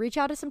going to reach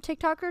out to some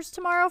TikTokers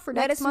tomorrow for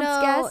next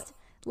month's guest.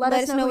 Let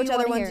us know which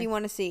other ones you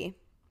want to see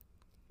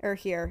or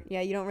hear.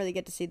 Yeah, you don't really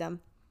get to see them.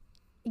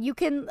 You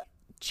can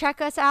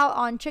check us out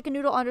on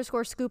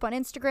chickennoodle_scoop on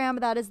Instagram.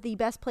 That is the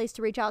best place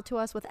to reach out to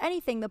us with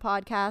anything the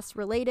podcast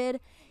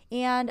related.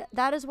 And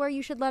that is where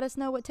you should let us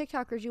know what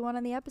TikTokers you want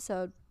on the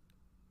episode.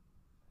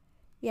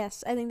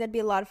 Yes, I think that'd be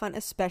a lot of fun,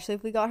 especially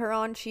if we got her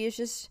on. She is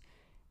just,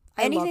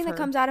 anything that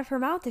comes out of her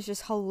mouth is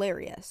just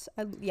hilarious.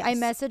 I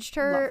messaged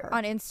her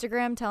on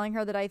Instagram telling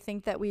her that I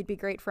think that we'd be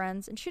great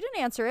friends. And she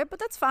didn't answer it, but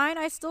that's fine.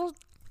 I still,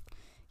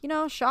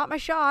 shot my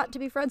shot to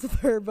be friends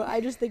with her. But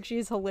I just think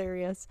she's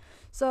hilarious.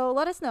 So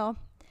let us know.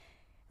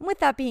 And with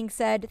that being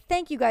said,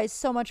 thank you guys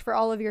so much for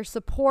all of your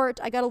support.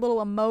 I got a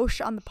little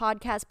emotion on the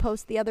podcast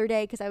post the other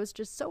day because I was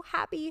just so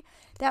happy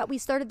that we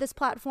started this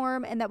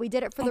platform and that we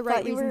did it for the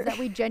right reasons, that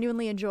we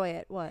genuinely enjoy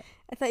it. What?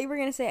 I thought you were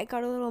going to say I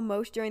got a little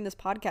emotion during this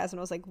podcast, and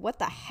I was like, what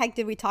the heck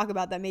did we talk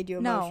about that made you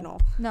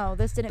emotional? No,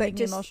 this didn't make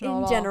me emotional at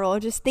all. In general,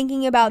 just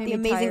thinking about the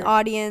amazing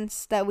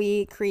audience that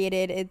we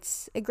created,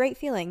 it's a great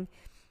feeling.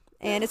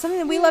 And it's something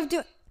that we love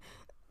doing.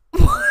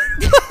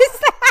 What is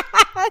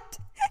that?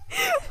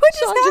 What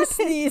Sean just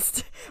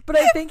sneezed, but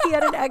I think he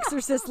had an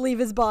exorcist leave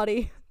his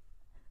body.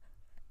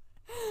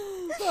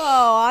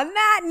 Oh, on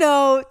that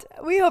note,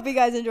 we hope you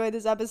guys enjoyed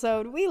this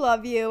episode. We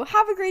love you.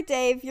 Have a great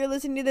day. If you're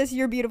listening to this,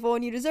 you're beautiful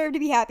and you deserve to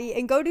be happy.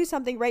 And go do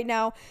something right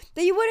now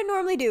that you wouldn't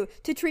normally do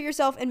to treat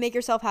yourself and make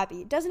yourself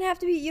happy. It doesn't have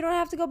to be, you don't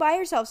have to go buy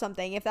yourself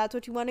something. If that's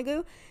what you want to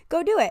do,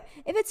 go do it.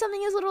 If it's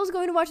something as little as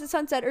going to watch the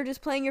sunset or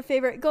just playing your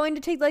favorite, going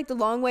to take like the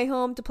long way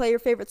home to play your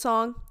favorite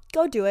song,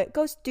 go do it.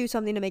 Go do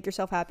something to make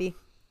yourself happy.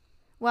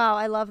 Wow,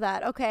 I love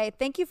that. Okay,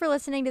 thank you for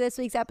listening to this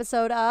week's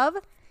episode of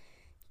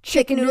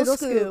Chicken Noodle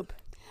Scoop.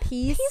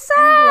 Peace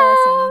and out.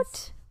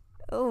 blessings.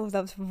 Oh,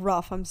 that was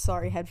rough. I'm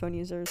sorry, headphone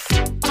users.